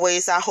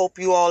always, I hope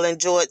you all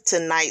enjoyed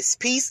tonight's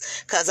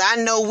piece, because I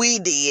know we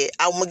did.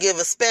 I'm going to give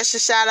a special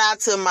shout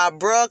out to my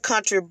bruh,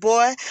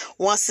 Kuntriboi.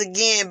 Once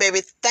again,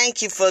 baby,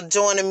 thank you for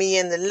joining me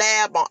in the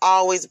lab. I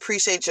always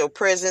appreciate your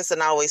presence,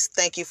 and I always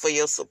thank you for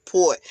your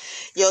support.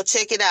 Yo,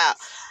 check it out.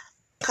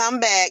 Come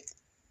back.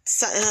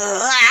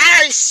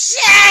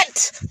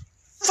 Shit!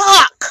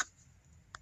 Fuck!